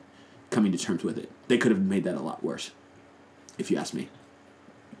to terms with it. They could have made that a lot worse, if you ask me.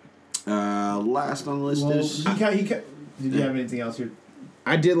 Last on the list is... Did you have anything else here?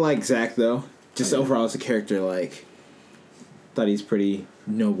 I did like Zach though. Just overall as a character, like, thought he's pretty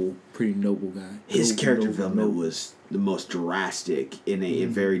noble guy. His Noble, character noble, development noble. was the most drastic in a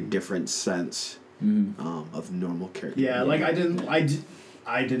very different sense of normal character. Yeah, like I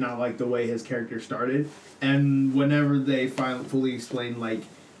did not like the way his character started, and whenever they finally fully explained like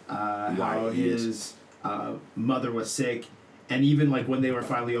how his mother was sick, and even like when they were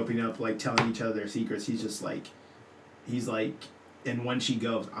finally opening up, like telling each other their secrets, he's like, and when she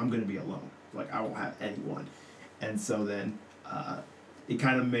goes, I'm gonna be alone. Like I won't have anyone, and so then it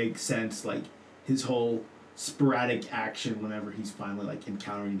kind of makes sense. Like his whole sporadic action whenever he's finally like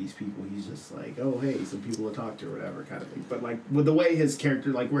encountering these people, he's just like, oh hey, some people to talk to or whatever kind of thing. But like with the way his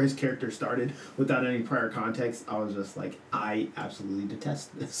character, like where his character started without any prior context, I was just like, I absolutely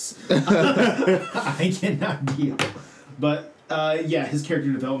detest this. I cannot deal. But yeah, his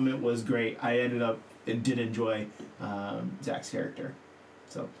character development was great. I ended up and did enjoy Zach's character.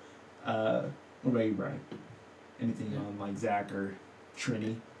 So what about you, Brian? Anything on like Zach or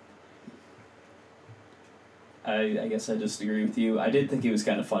Trini? I guess I just agree with you. I did think he was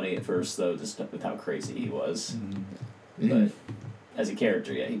kind of funny at first, though, just with how crazy he was. But as a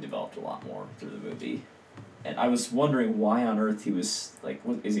character, yeah, he developed a lot more through the movie. And I was wondering why on earth he was, like,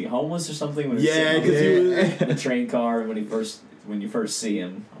 is he homeless or something? When Yeah, because he was in the train car when you first see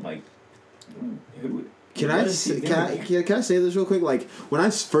him. I'm like, who? Can what I is he say, can I say this real quick? Like when I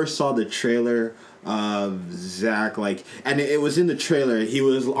first saw the trailer of Zach, like, and it was in the trailer, he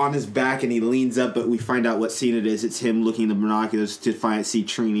was on his back and he leans up, but we find out what scene it is. It's him looking in the binoculars to see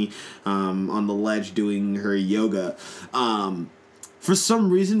Trini on the ledge doing her yoga. For some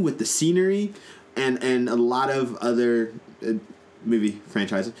reason, with the scenery and a lot of other movie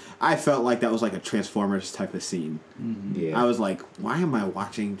franchises, I felt like that was like a Transformers type of scene. Yeah. I was like, why am I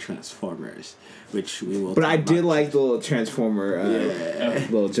watching Transformers? Which we will. But I talk did about. like the little Transformer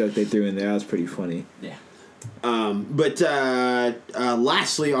little joke they threw in there. That was pretty funny. Yeah. But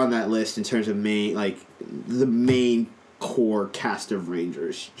lastly on that list, in terms of the main core cast of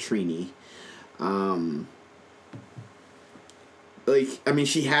Rangers, Trini.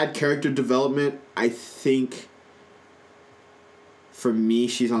 She had character development. I think for me,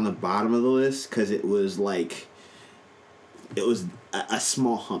 she's on the bottom of the list because it was a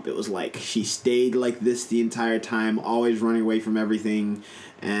small hump. It was like she stayed like this the entire time, always running away from everything.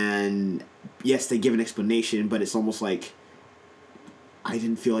 And yes, they give an explanation, but it's almost like I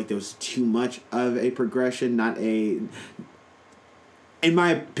didn't feel like there was too much of a progression. In my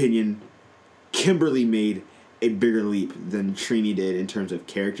opinion, Kimberly made a bigger leap than Trini did in terms of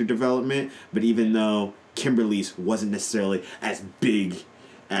character development. But even though Kimberly's wasn't necessarily as big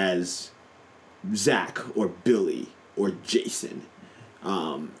as Zach or Billy or Jason.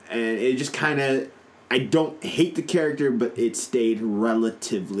 And it just kind of, I don't hate the character, but it stayed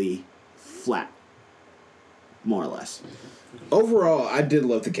relatively flat, more or less. Overall, I did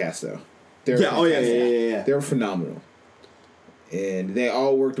love the cast though. They were Yeah. They were phenomenal, and they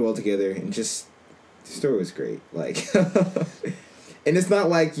all worked well together. And just the story was great. Like, and it's not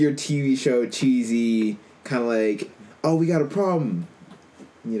like your TV show cheesy kind of like, oh, we got a problem,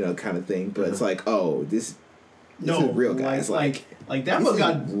 kind of thing. But it's like, oh, this is real, guys. Like that one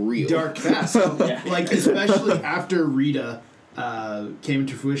got real dark fast. Like especially after Rita came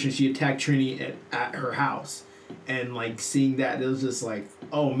into fruition, she attacked Trini at her house, and like seeing that, it was just like,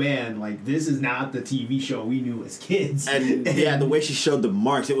 oh man, like this is not the TV show we knew as kids. And yeah, the way she showed the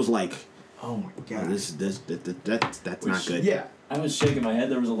marks, it was like, oh my god, that's not good. Yeah. I was shaking my head.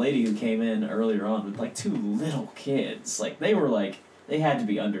 There was a lady who came in earlier on with like 2 little kids. Like they had to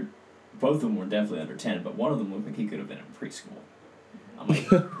be under. Both of them were definitely under 10, but one of them looked like he could have been in preschool. I'm like,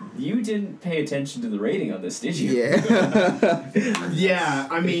 you didn't pay attention to the rating on this, did you? Yeah. Yeah,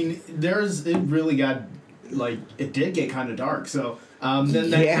 I mean, it really got, like, it did get kind of dark, so, then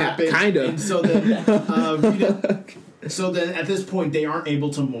that happened. Kind of. And so then, at this point, they aren't able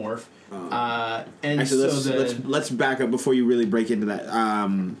to morph, and actually, let's back up before you really break into that.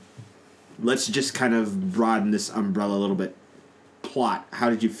 Let's just kind of broaden this umbrella a little bit. Plot. How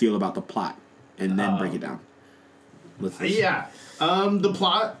did you feel about the plot? And then break it down. Yeah. The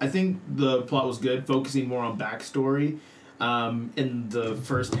plot, I think the plot was good, focusing more on backstory. in the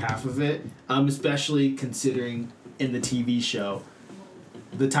first half of it, especially considering in the TV show,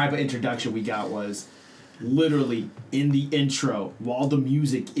 the type of introduction we got was literally in the intro while the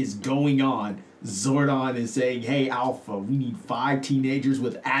music is going on. Zordon is saying, "Hey, Alpha, we need 5 teenagers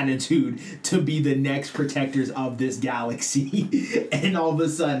with attitude to be the next protectors of this galaxy." And all of a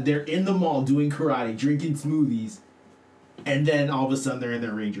sudden, they're in the mall doing karate, drinking smoothies, and then all of a sudden, they're in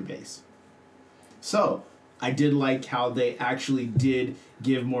their ranger base. So, I did like how they actually did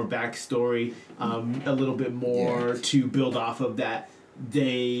give more backstory, a little bit more to build off of that.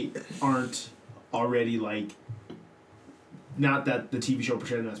 They aren't already like... Not that the TV show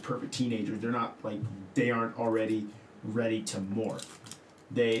portrayed them as perfect teenagers. They're not like they aren't already ready to morph.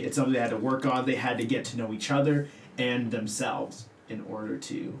 It's something they had to work on. They had to get to know each other and themselves in order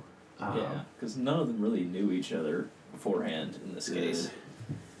to. Because none of them really knew each other beforehand in this case.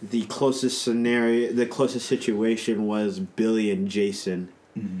 The closest scenario, the closest situation was Billy and Jason,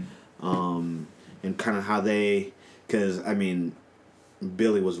 and kind of how they, because I mean,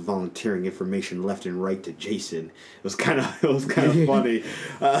 Billy was volunteering information left and right to Jason. It was kind of funny.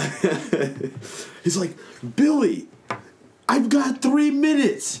 He's like, "Billy, I've got 3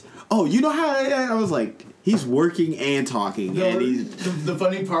 minutes." Oh, you know how I was like, he's working and talking, and he's the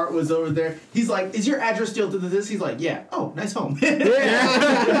funny part was over there. He's like, "Is your address still to this?" He's like, "Yeah." "Oh, nice home."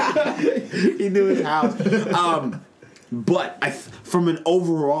 Yeah. He knew his house. But from an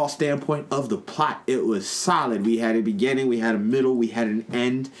overall standpoint of the plot, it was solid. We had a beginning, we had a middle, we had an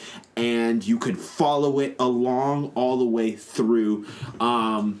end, and you could follow it along all the way through.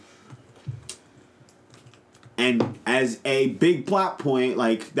 And as a big plot point,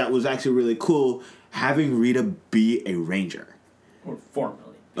 like, that was actually really cool, having Rita be a ranger. Or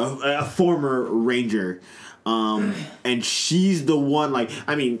formerly. A former ranger. And she's the one, like,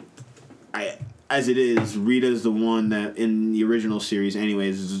 I mean, as it is, Rita's the one that, in the original series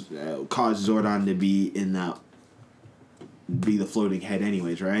anyways, caused Zordon to be the floating head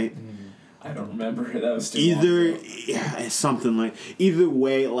anyways, right? I don't remember. That was too long ago. Either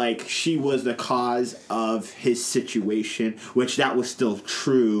way, like, she was the cause of his situation, which that was still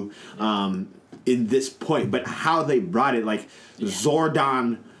true in this point. But how they brought it, like,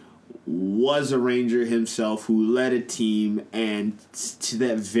 Zordon was a ranger himself who led a team, and to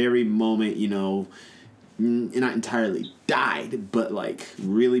that very moment, you know, not entirely died, but like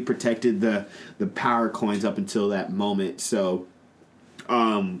really protected the power coins up until that moment. So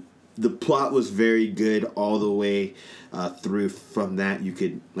the plot was very good all the way through. From that, you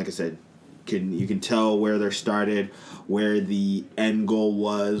could, like I said, you can tell where they started, where the end goal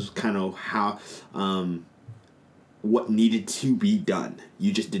was, kind of how what needed to be done.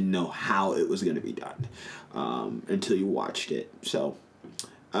 You just didn't know how it was going to be done until you watched it. So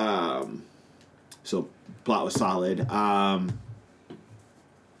plot was solid.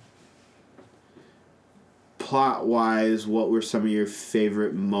 Plot-wise, what were some of your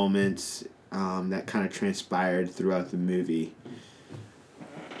favorite moments that kind of transpired throughout the movie?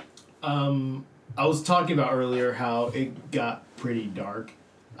 I was talking about earlier how it got pretty dark.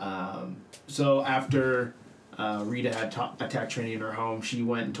 So after Rita had attacked Trinity in her home, she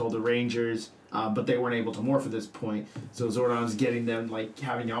went and told the Rangers, but they weren't able to morph at this point. So Zordon's getting them, like,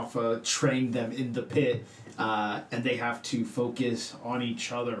 having Alpha train them in the pit, and they have to focus on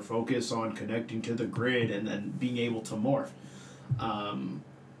each other, focus on connecting to the grid, and then being able to morph.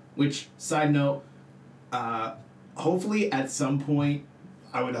 Which, side note, hopefully at some point,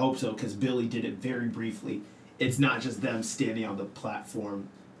 I would hope so, because Billy did it very briefly, it's not just them standing on the platform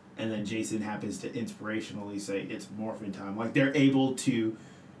and then Jason happens to inspirationally say, "It's morphin' time." Like, they're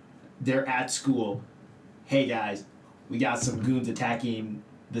at school. "Hey guys, we got some goons attacking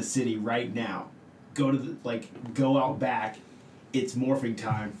the city right now. Go out back. It's morphing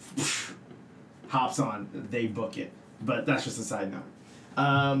time." Hops on, they book it. But that's just a side note.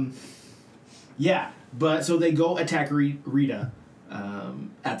 But so they go attack Rita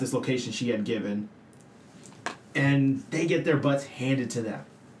at this location she had given, and they get their butts handed to them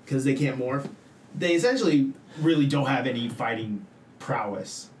because they can't morph. They essentially really don't have any fighting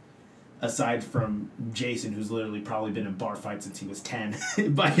prowess aside from Jason, who's literally probably been in bar fights since he was 10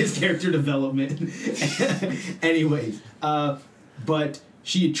 by his character development. Anyways, but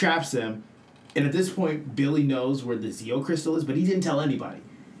she traps them, and at this point, Billy knows where the Zeo crystal is, but he didn't tell anybody.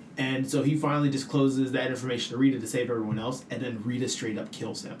 And so he finally discloses that information to Rita to save everyone else, and then Rita straight up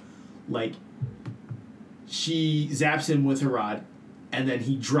kills him. Like, she zaps him with her rod, and then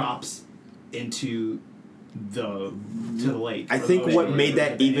he drops into the lake. I think what made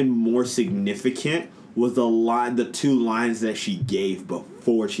that even more significant was the two lines that she gave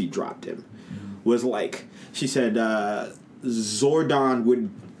before she dropped him. Was like, she said, Zordon would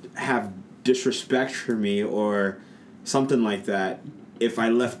have disrespect for me or something like that if I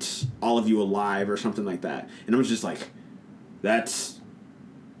left all of you alive or something like that. And I was just like, that's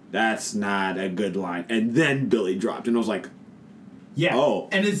not a good line. And then Billy dropped, and I was like, Yeah. oh.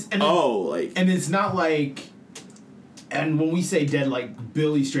 And it's not like, and when we say dead, like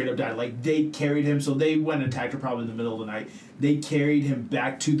Billy straight up died. Like they carried him, so they went and attacked her probably in the middle of the night. They carried him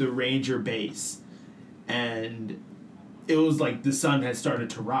back to the Ranger base, and it was like the sun had started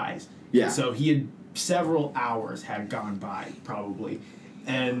to rise. Yeah. So he had several hours had gone by probably,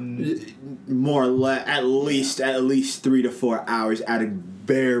 and more or less at least 3 to 4 hours at a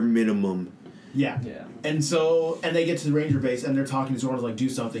bare minimum. yeah. Yeah. And they get to the Ranger base, and they're talking to Zordon's like, do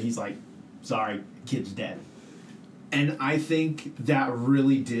something. He's like, sorry, kid's dead. And I think that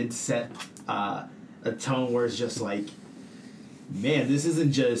really did set a tone where it's just like, man, this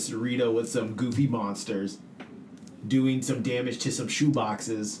isn't just Rita with some goofy monsters doing some damage to some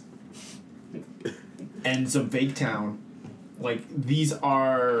shoeboxes and some fake town. Like, these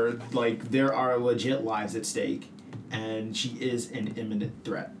are, like, there are legit lives at stake, and she is an imminent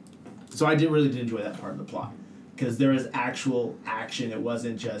threat. So I really did enjoy that part of the plot, because there is actual action. It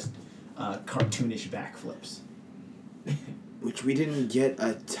wasn't just cartoonish backflips. Which we didn't get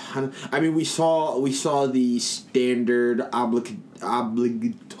a ton of. I mean, we saw the standard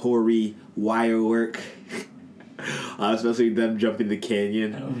obligatory wire work, especially them jumping the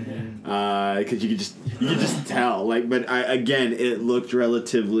canyon, because you could just tell. Like, but again, it looked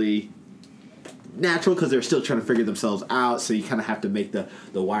relatively natural because they're still trying to figure themselves out. So you kind of have to make the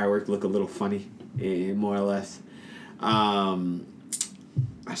wire work look a little funny, more or less.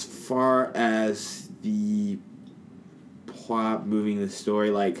 As far as the plot moving the story,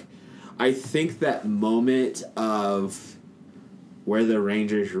 like, I think that moment of where the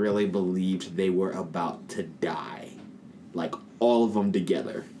Rangers really believed they were about to die, like all of them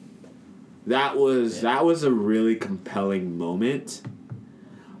together, that was a really compelling moment,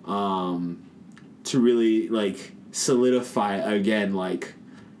 to really like solidify again, like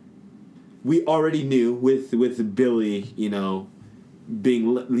we already knew with Billy,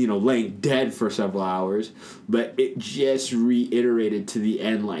 being, laying dead for several hours, but it just reiterated to the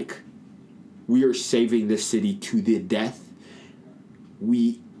end, like, we are saving this city to the death.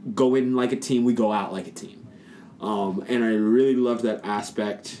 We go in like a team, we go out like a team. And I really loved that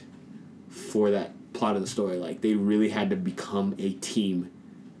aspect for that plot of the story. Like, they really had to become a team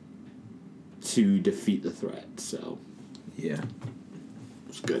to defeat the threat, so. Yeah.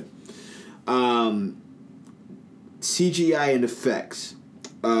 It's good. CGI and effects.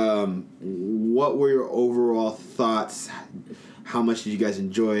 What were your overall thoughts? How much did you guys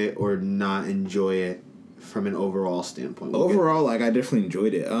enjoy it or not enjoy it from an overall standpoint? Overall, I definitely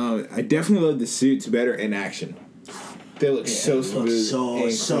enjoyed it. I definitely loved the suits better in action. They look so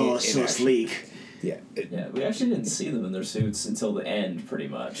smooth, so sleek. Yeah. Yeah, we actually didn't see them in their suits until the end, pretty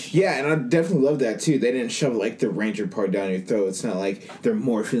much. Yeah, and I definitely love that too. They didn't shove like the Ranger part down your throat. It's not like they're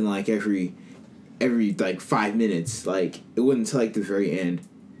morphing like every like 5 minutes. Like, it wasn't until like the very end,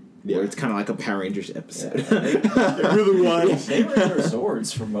 where it's kind of like a Power Rangers episode. Yeah. It really was. They were in their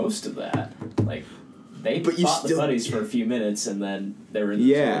swords for most of that. Like, they fought the buddies for a few minutes, and then they were in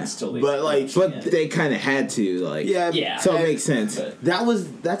their swords till they. But they kind of had to, like. Yeah. So it makes sense.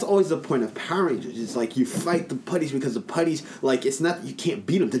 That's always the point of Power Rangers. It's like you fight the putties because the putties, like, it's not you can't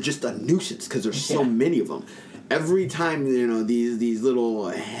beat them. They're just a nuisance because there's so many of them. Every time these little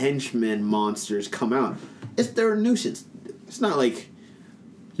henchmen monsters come out, they're a nuisance. It's not like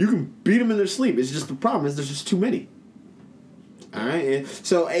you can beat them in their sleep. It's just the problem is there's just too many. All right,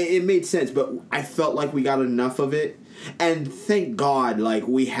 so it made sense, but I felt like we got enough of it, and thank God, like,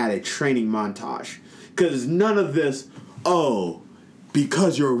 we had a training montage, because none of this. Oh,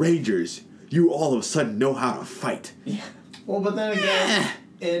 because you're Rangers, you all of a sudden know how to fight. Yeah. Well, but then again,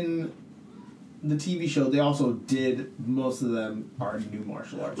 in the TV show, they also did, most of them are new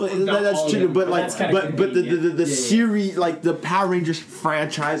martial arts. Well, that's true, but like, but the series, like the Power Rangers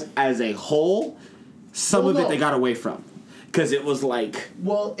franchise as a whole, some of it they got away from, because it was like.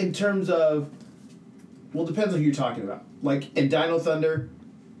 Well, in terms of, depends on who you're talking about. Like in Dino Thunder,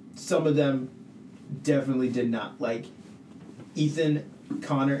 some of them definitely did not. Like Ethan,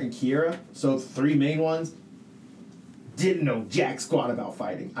 Connor, and Kiera, so 3 main ones, didn't know jack squat about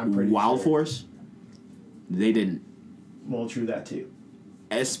fighting. I'm pretty Wild sure. Force. They didn't. Well, true that too.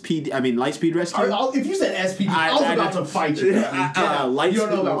 Lightspeed Rescue. If you said SPD, I was about to fight you. You don't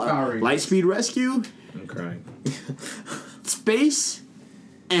know about Power Rangers. Lightspeed Rescue. I'm crying. Space.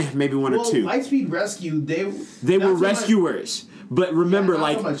 Maybe one or two. Lightspeed Rescue, They were rescuers, But remember, not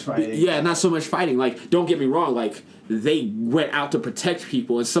like, so much fighting. yeah, not so much fighting. Like, don't get me wrong. Like, they went out to protect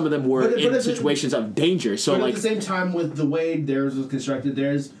people, and some of them were in situations of danger. So, but like, at the same time, with the way theirs was constructed,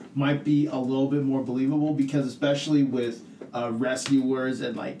 theirs might be a little bit more believable because, especially with rescuers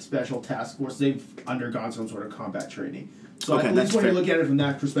and like special task force, they've undergone some sort of combat training. So Okay, at that's least when you fair. look at it from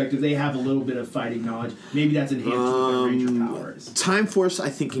that perspective, they have a little bit of fighting knowledge. Maybe that's enhanced with their ranger powers. Time Force, I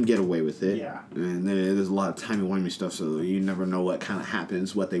think, can get away with it. Yeah. And there's a lot of timey-wimey stuff, so you never know what kind of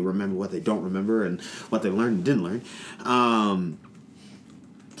happens, what they remember, what they don't remember, and what they learned and didn't learn.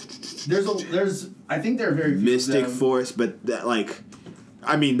 There's I think there are very few Mystic of them. Force, but that, like,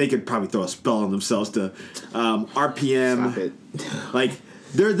 I mean, they could probably throw a spell on themselves to RPM. Stop it. Like,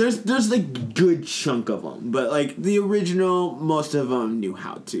 there's like a good chunk of them, but like the original, most of them knew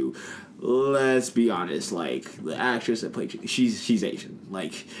how to. Let's be honest, like the actress that played, she's Asian.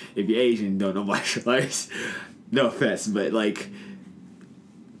 Like, if you're Asian, don't know martial arts. No offense, but like,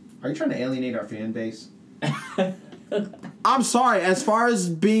 Are you trying to alienate our fan base? I'm sorry. As far as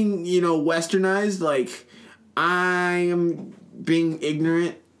being, westernized, like, I am being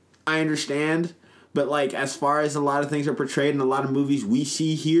ignorant. I understand. But, like, as far as a lot of things are portrayed in a lot of movies we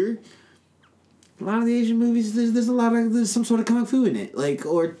see here, a lot of the Asian movies, there's some sort of kung fu in it. Like,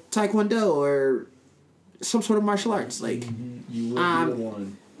 or taekwondo, or some sort of martial arts. Like, You will be the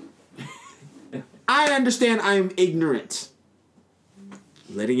one. I understand I am ignorant.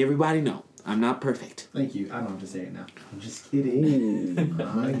 Letting everybody know. I'm not perfect. Thank you. I don't have to say it now. I'm just kidding. Ooh, my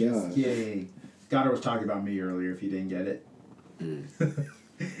I'm just God. kidding. Goddard was talking about me earlier if you didn't get it.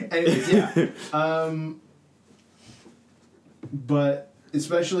 Anyways, yeah. But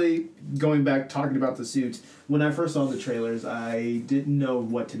especially going back, talking about the suits, when I first saw the trailers, I didn't know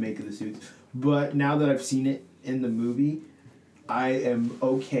what to make of the suits. But now that I've seen it in the movie, I am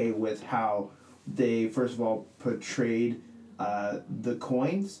okay with how they, first of all, portrayed the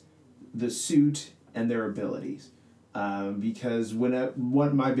coins, the suit, and their abilities. Because what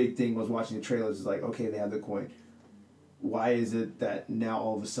my big thing was watching the trailers is like, okay, they have the coin. Why is it that now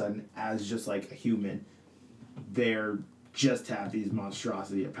all of a sudden, as just like a human, they're just have these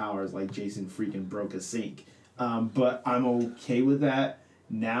monstrosity of powers like Jason freaking broke a sink? But I'm okay with that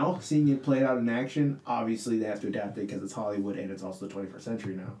now, seeing it played out in action. Obviously, they have to adapt it because it's Hollywood and it's also the 21st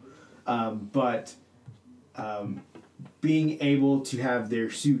century now. But being able to have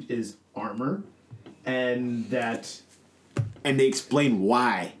their suit is armor, and that And they explain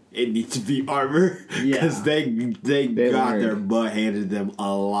why it needs to be armor. Because Yeah. they got learned. their butt handed to them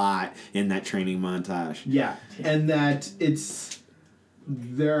a lot in that training montage. yeah, and that it's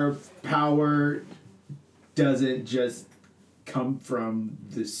their power doesn't just come from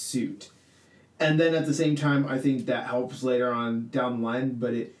the suit. And then at the same time, I think that helps later on down the line,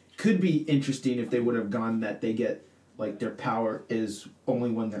 but it could be interesting if they would have gone that they get, like, their power is only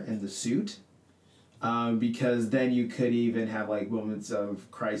when they're in the suit. Because then you could even have, like, moments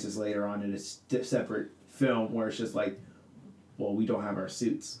of crisis later on in a separate film where it's just like, well, we don't have our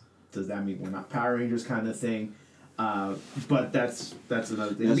suits. Does that mean we're not Power Rangers kind of thing? But that's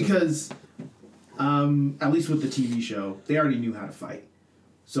another thing. Because, at least with the TV show, they already knew how to fight.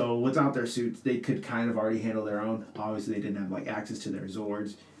 So without their suits, they could kind of already handle their own. Obviously, they didn't have, like, access to their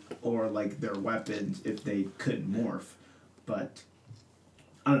Zords or, like, their weapons if they couldn't morph. But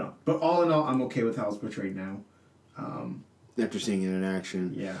I don't know. But all in all, I'm okay with how it's portrayed now. After seeing it in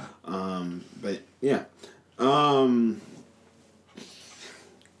action. Yeah. But yeah.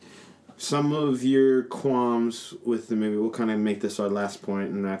 Some of your qualms with the movie, we'll kind of make this our last point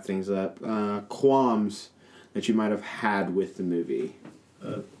and wrap things up. Qualms that you might have had with the movie.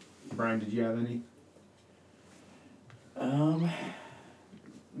 Brian, did you have any?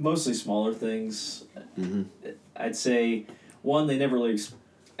 Mostly smaller things. Mm-hmm. I'd say, one, they never really...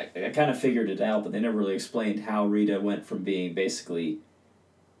 I kind of figured it out, but they never really explained how Rita went from being basically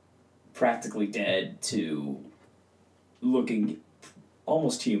practically dead to looking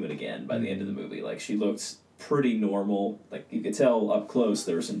almost human again by the end of the movie. Like, she looked pretty normal. Like, you could tell up close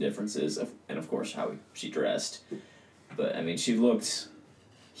there were some differences, and of course how she dressed. But, I mean, she looked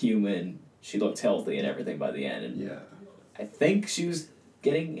human, she looked healthy and everything by the end. And Yeah. I think she was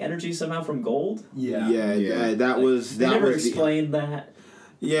getting energy somehow from gold. Yeah. Yeah, that was... They that never was the- explained that.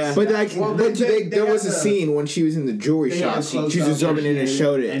 Yeah. But like, Well, but they there was a had scene when she was in the jewelry they shop. had She close was up observing it and and-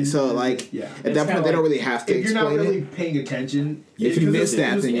 showed it. and- So like, yeah. at It's that kinda point, they don't like- really have to If you're not explain really it. paying attention, If you missed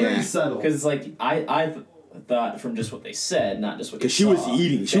that, it was then very yeah. subtle. Because, like, I thought from just what they said, not just what you 'Cause she was saw,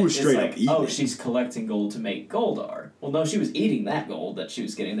 eating. She that was it's straight like, up eating. Oh, she's collecting gold to make Goldar. Well, no, she was eating that gold that she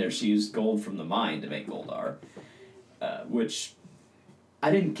was getting there. She used gold from the mine to make Goldar. Which, I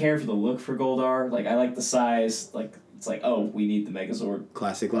didn't care for the look for Goldar. Like, I like the size. Like, It's like, oh, we need the Megazord.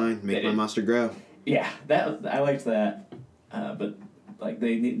 Classic line, make my monster grow. Yeah, that I liked that, but like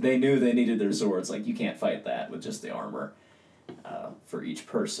they knew they needed their Zords. Like you can't fight that with just the armor for each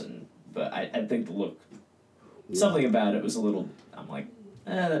person. But I think the look, something about it was a little. I'm like,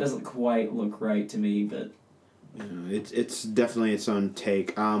 that doesn't quite look right to me. But it's definitely its own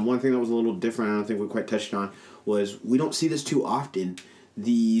take. One thing that was a little different, I don't think we quite touched on, was we don't see this too often.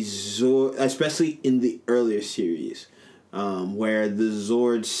 The Zord, especially in the earlier series, where the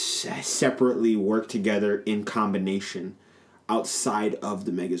Zords separately work together in combination outside of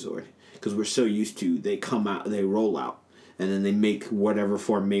the Megazord. Because we're so used to, they come out, they roll out, and then they make whatever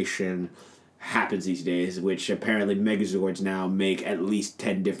formation happens these days, which apparently Megazords now make at least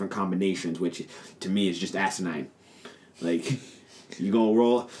 10 different combinations, which to me is just asinine. Like, you gonna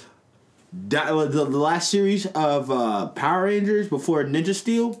roll... The last series of Power Rangers before Ninja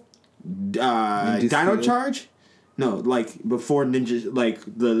Steel, Dino Steel? Charge? No, like before Ninja, like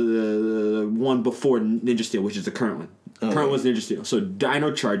the one before Ninja Steel, which is the current one. Current one's Ninja Steel. So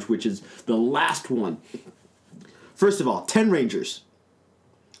Dino Charge, which is the last one. First of all, 10 Rangers.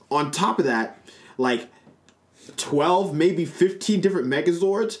 On top of that, like 12, maybe 15 different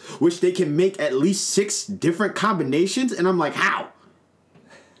Megazords, which they can make at least 6 different combinations, and I'm like, how?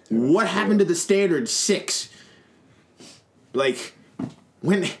 What happened to the standard 6? Like,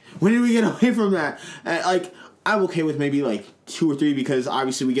 when did we get away from that? Like, I'm okay with maybe like 2 or 3 because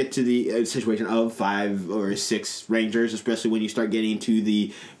obviously we get to the situation of 5 or 6 Rangers, especially when you start getting into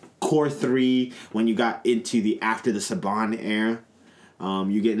the core 3. When you got into the after the Saban era,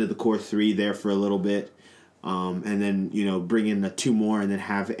 you get into the core 3 there for a little bit, and then bring in the 2 more, and then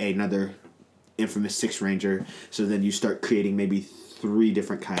have another infamous 6 Ranger. So then you start creating maybe 3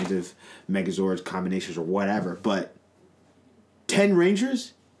 different kinds of Megazords combinations or whatever, but 10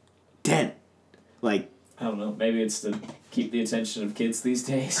 Rangers? 10. Like, I don't know. Maybe it's to keep the attention of kids these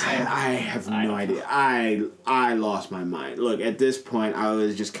days. I have no idea. I lost my mind. Look, at this point, I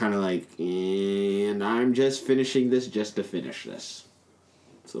was just kind of like, and I'm just finishing this just to finish this.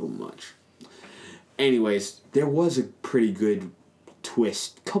 It's a little much. Anyways, there was a pretty good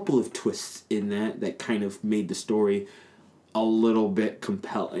couple of twists in that kind of made the story a little bit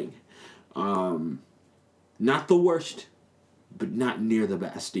compelling. Not the worst, but not near the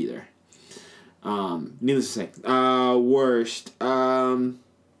best either. Needless to say, worst.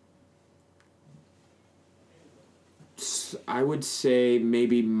 I would say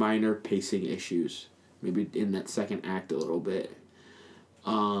maybe minor pacing issues. Maybe in that second act a little bit.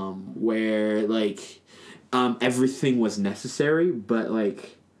 Where like everything was necessary, but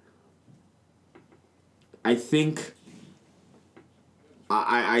like I think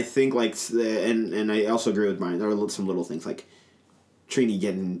like, and I also agree with Brian. There were some little things like Trini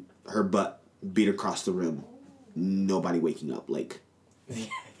getting her butt beat across the room, nobody waking up. Like,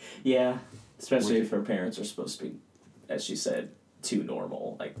 yeah, especially if her parents are supposed to be, as she said, too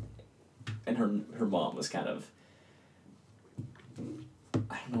normal. Like, and her mom was kind of,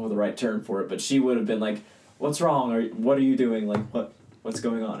 I don't know the right term for it, but she would have been like, "What's wrong? Or what are you doing? Like, what's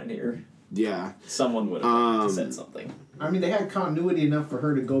going on in here?" Yeah, someone would have said something. I mean, they had continuity enough for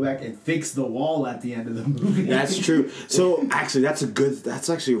her to go back and fix the wall at the end of the movie. That's true. So actually, that's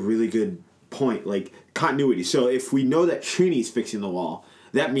actually a really good point. Like, continuity. So if we know that Trini's fixing the wall,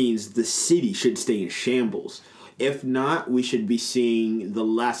 that means the city should stay in shambles. If not, we should be seeing the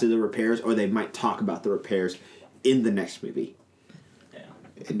last of the repairs, or they might talk about the repairs in the next movie. Yeah.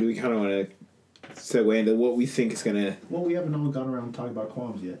 And do we kind of want to segue into what we think is gonna? Well, we haven't all gone around and talked about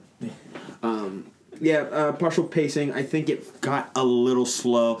qualms yet. Partial pacing. I think it got a little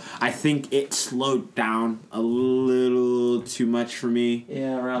slow. I think it slowed down a little too much for me.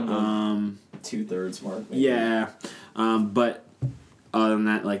 Yeah, around the 2/3 mark. Maybe. Yeah, but other than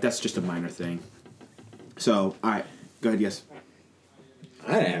that, like, that's just a minor thing. So, all right, go ahead. Yes.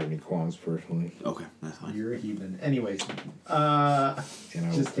 I didn't have any qualms personally. Okay, that's fine. You're a heathen. Anyways, And I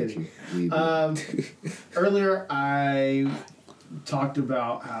just kidding. you Earlier I talked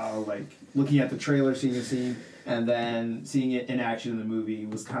about how, like, looking at the trailer, seeing a scene, and then seeing it in action in the movie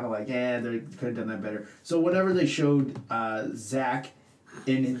was kind of like, they could have done that better. So whenever they showed Zach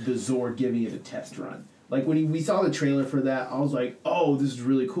in the Zord giving it a test run, like when we saw the trailer for that, I was like, oh, this is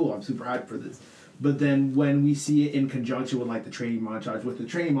really cool. I'm super hyped for this. But then when we see it in conjunction with, like, the training montage, the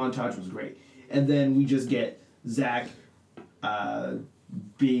training montage was great. And then we just get Zach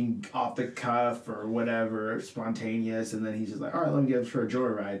being off the cuff or whatever, spontaneous, and then he's just like, all right, let me get him for a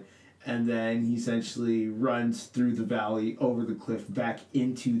joyride. And then he essentially runs through the valley, over the cliff, back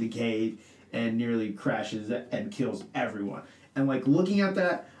into the cave, and nearly crashes and kills everyone. And, like, looking at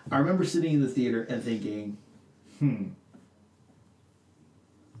that, I remember sitting in the theater and thinking,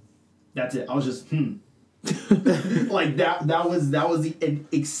 That's it. I was just like that was the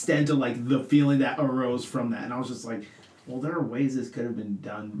extent of like the feeling that arose from that, and I was just like, well, there are ways this could have been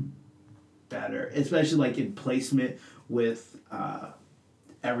done better, especially like in placement with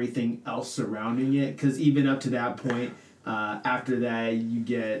everything else surrounding it, because even up to that point, after that you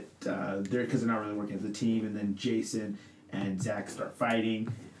get because they're not really working as a team, and then Jason and Zach start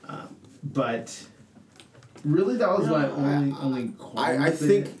fighting, but really that was my only qualm I with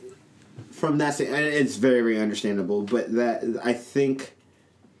think it. from that standpoint, and it's very, very understandable, but that I think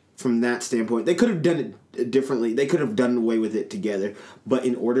from that standpoint, they could have done it differently. They could have done away with it together, but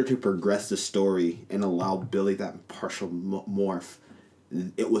in order to progress the story and allow Billy that partial morph,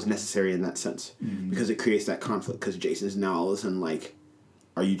 it was necessary in that sense, because it creates that conflict, because Jason is now all of a sudden like,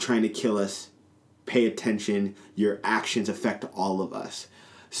 are you trying to kill us? Pay attention. Your actions affect all of us.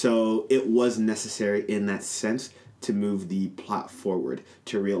 So it was necessary in that sense to move the plot forward,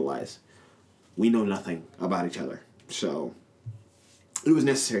 to realize we know nothing about each other. So it was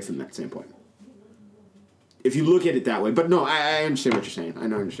necessary from that standpoint. If you look at it that way. But no, I understand what you're saying. I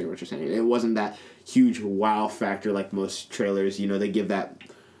understand what you're saying. It wasn't that huge wow factor like most trailers. You know, they give that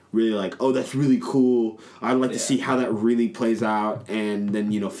really like, oh, that's really cool. I'd like to see how that really plays out, and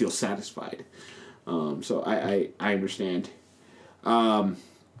then, you know, feel satisfied. So I understand. Yeah.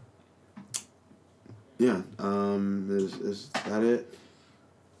 Is that it?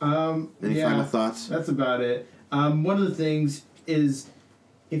 Any final thoughts? That's about it. One of the things is,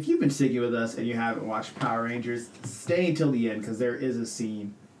 if you've been sticking with us and you haven't watched Power Rangers, stay until the end, because there is a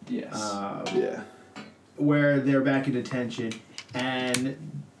scene where they're back in detention,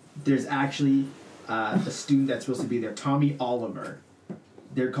 and there's actually a student that's supposed to be there, Tommy Oliver.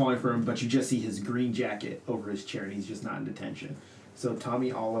 They're calling for him, but you just see his green jacket over his chair, and he's just not in detention. So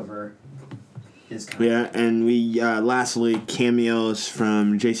Tommy Oliver is kind of... and we lastly, cameos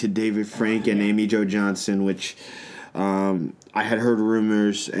from Jason David Frank and Amy Jo Johnson, which I had heard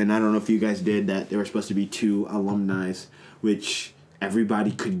rumors, and I don't know if you guys did, that there were supposed to be 2 alumni, which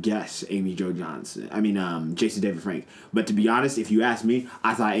everybody could guess Amy Jo Johnson. I mean, Jason David Frank. But to be honest, if you ask me,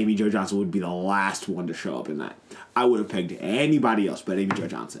 I thought Amy Jo Johnson would be the last one to show up in that. I would have pegged anybody else but Amy Jo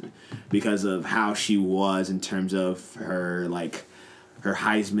Johnson, because of how she was in terms of her, like, her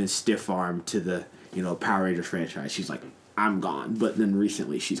Heisman stiff arm to the, you know, Power Rangers franchise. She's like, I'm gone. But then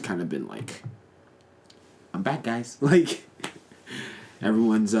recently she's kind of been like, I'm back, guys. Like,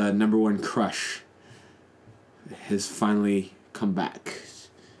 everyone's number one crush has finally come back.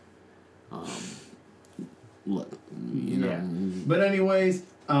 Look, you know. Yeah. But anyways,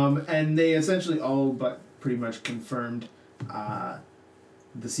 and they essentially all but pretty much confirmed the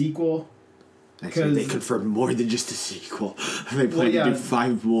sequel. Actually, they confirmed more than just a sequel. They plan to do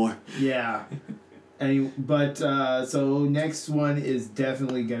 5 more. Yeah. But so next one is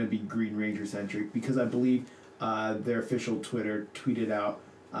definitely going to be Green Ranger centric, because I believe their official Twitter tweeted out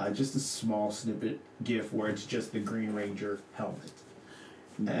just a small snippet GIF where it's just the Green Ranger helmet.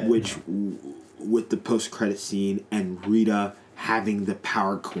 Which, with the post-credit scene and Rita having the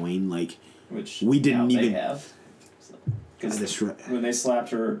power coin, like, which we didn't now even they have. That's right. When they slapped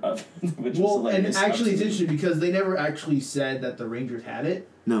her up, which well, was and actually it's interesting because they never actually said that the Rangers had it.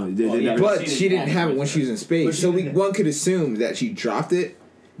 No, they yeah, never. But she didn't have it when she was in space, so one could assume that she dropped it.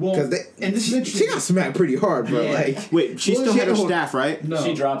 Well, and this is she got smacked pretty hard, bro. Yeah. Like, wait, she still had her staff, right? No,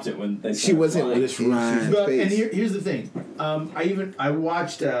 she dropped it when they. She wasn't. flying. That's right. But, and here's the thing. I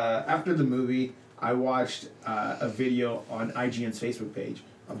watched after the movie. I watched a video on IGN's Facebook page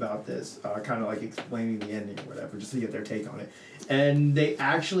about this, kind of like explaining the ending or whatever, just to get their take on it. And they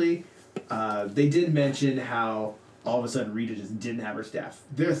actually, they did mention how all of a sudden Rita just didn't have her staff.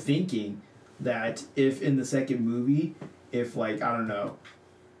 They're thinking that if in the second movie, if like, I don't know,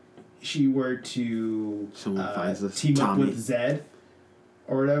 she were to team up with Zed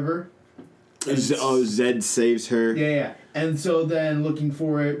or whatever. Zed saves her. Yeah. And so then looking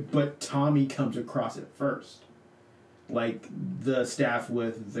for it, but Tommy comes across it first. Like the staff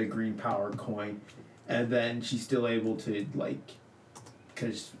with the green power coin, and then she's still able to like,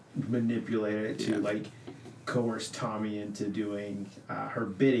 cause manipulate it to like coerce Tommy into doing her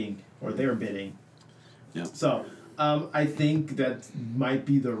bidding or their bidding. Yeah. So I think that might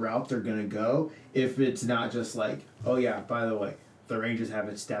be the route they're gonna go if it's not just like, oh yeah, by the way, the Rangers have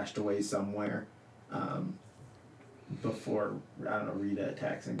it stashed away somewhere. Before, I don't know, Rita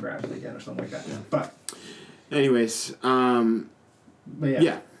attacks and grabs it again or something like that. Yeah. But anyways, but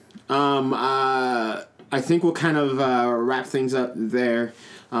yeah. I think we'll kind of wrap things up there.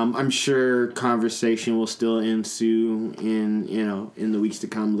 I'm sure conversation will still ensue in the weeks to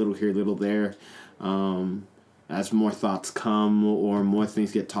come, little here, little there. as more thoughts come or more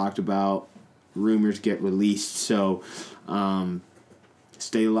things get talked about, rumors get released. So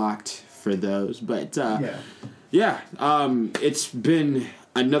stay locked for those. But it's been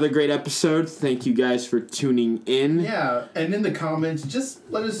another great episode. Thank you guys for tuning in. Yeah, and in the comments, just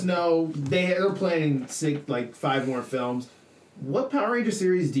let us know. They're planning 5 more films. What Power Ranger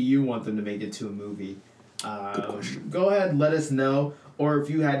series do you want them to make into a movie? Go ahead and let us know. Or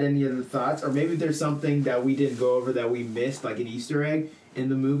if you had any other thoughts, or maybe there's something that we didn't go over that we missed, like an Easter egg in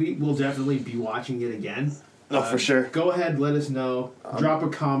the movie, we'll definitely be watching it again. For sure. Go ahead, let us know. Drop a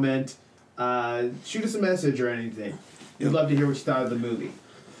comment. Shoot us a message or anything. We'd love to hear what you thought of the movie.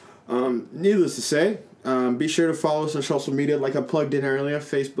 Needless to say, be sure to follow us on social media like I plugged in earlier.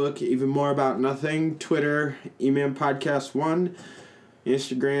 Facebook, Even More About Nothing. Twitter, E-Man Podcast 1.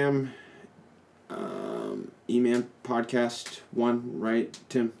 Instagram, E-Man Podcast 1, right,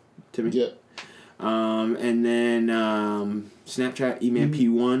 Timmy? Yep. And then Snapchat, E-Man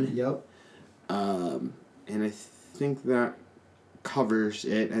P1. Yep. And I think that covers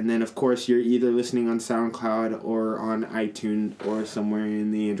it. And then, of course, you're either listening on SoundCloud or on iTunes or somewhere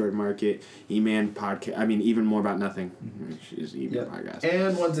in the Android market. Even More About Nothing, which is E-Man Podcast.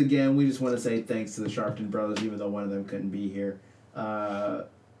 And once again, we just want to say thanks to the Sharpton brothers, even though one of them couldn't be here,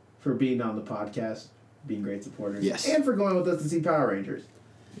 for being on the podcast, being great supporters. Yes. And for going with us to see Power Rangers.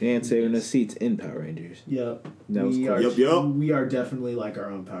 And saving us seats in Power Rangers. Yep. That was cool. We are definitely like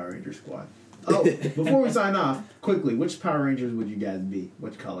our own Power Ranger squad. Oh, before we sign off, quickly, which Power Rangers would you guys be?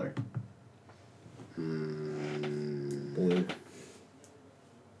 Which color? Blue.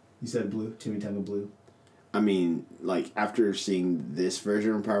 You said blue? Timmy Tonga blue? I mean, after seeing this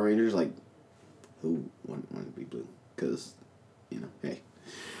version of Power Rangers, who wanted to be blue? Because, hey.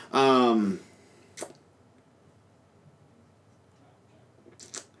 I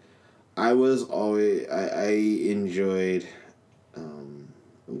enjoyed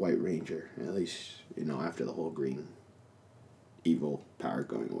White Ranger, at least, after the whole green evil power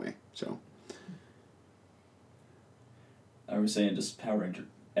going away. So I was saying just Power Ranger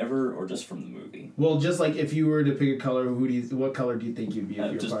ever or just from the movie? Well, just if you were to pick a color, what color do you think you'd be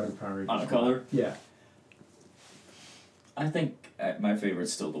if you're just part of Power Rangers? On a color? Yeah. I think my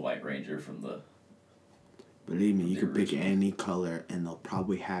favorite's still the White Ranger from the... Believe me, you can pick any color and they'll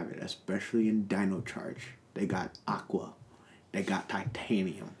probably have it, especially in Dino Charge. They got aqua. They got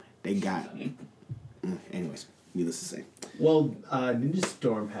titanium. They got... Anyways, needless to say. Well, Ninja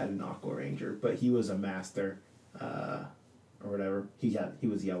Storm had an Aqua Ranger, but he was a master, or whatever. He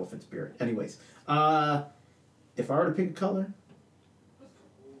was the elephant spirit. Anyways, if I were to pick a color,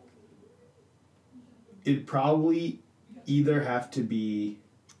 it'd probably either have to be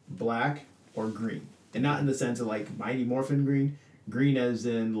black or green. And not in the sense of Mighty Morphin green as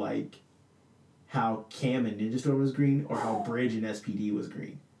in how Cam and Ninja Storm was green, or how Bridge and SPD was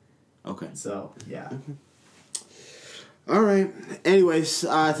green. Okay. So, yeah. All right. Anyways,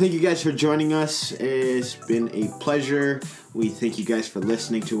 thank you guys for joining us. It's been a pleasure. We thank you guys for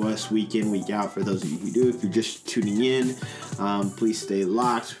listening to us week in, week out. For those of you who do, if you're just tuning in, please stay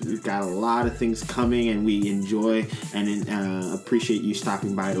locked. We've got a lot of things coming, and we enjoy and appreciate you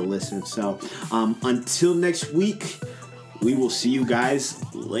stopping by to listen. So until next week, we will see you guys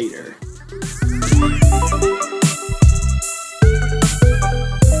later.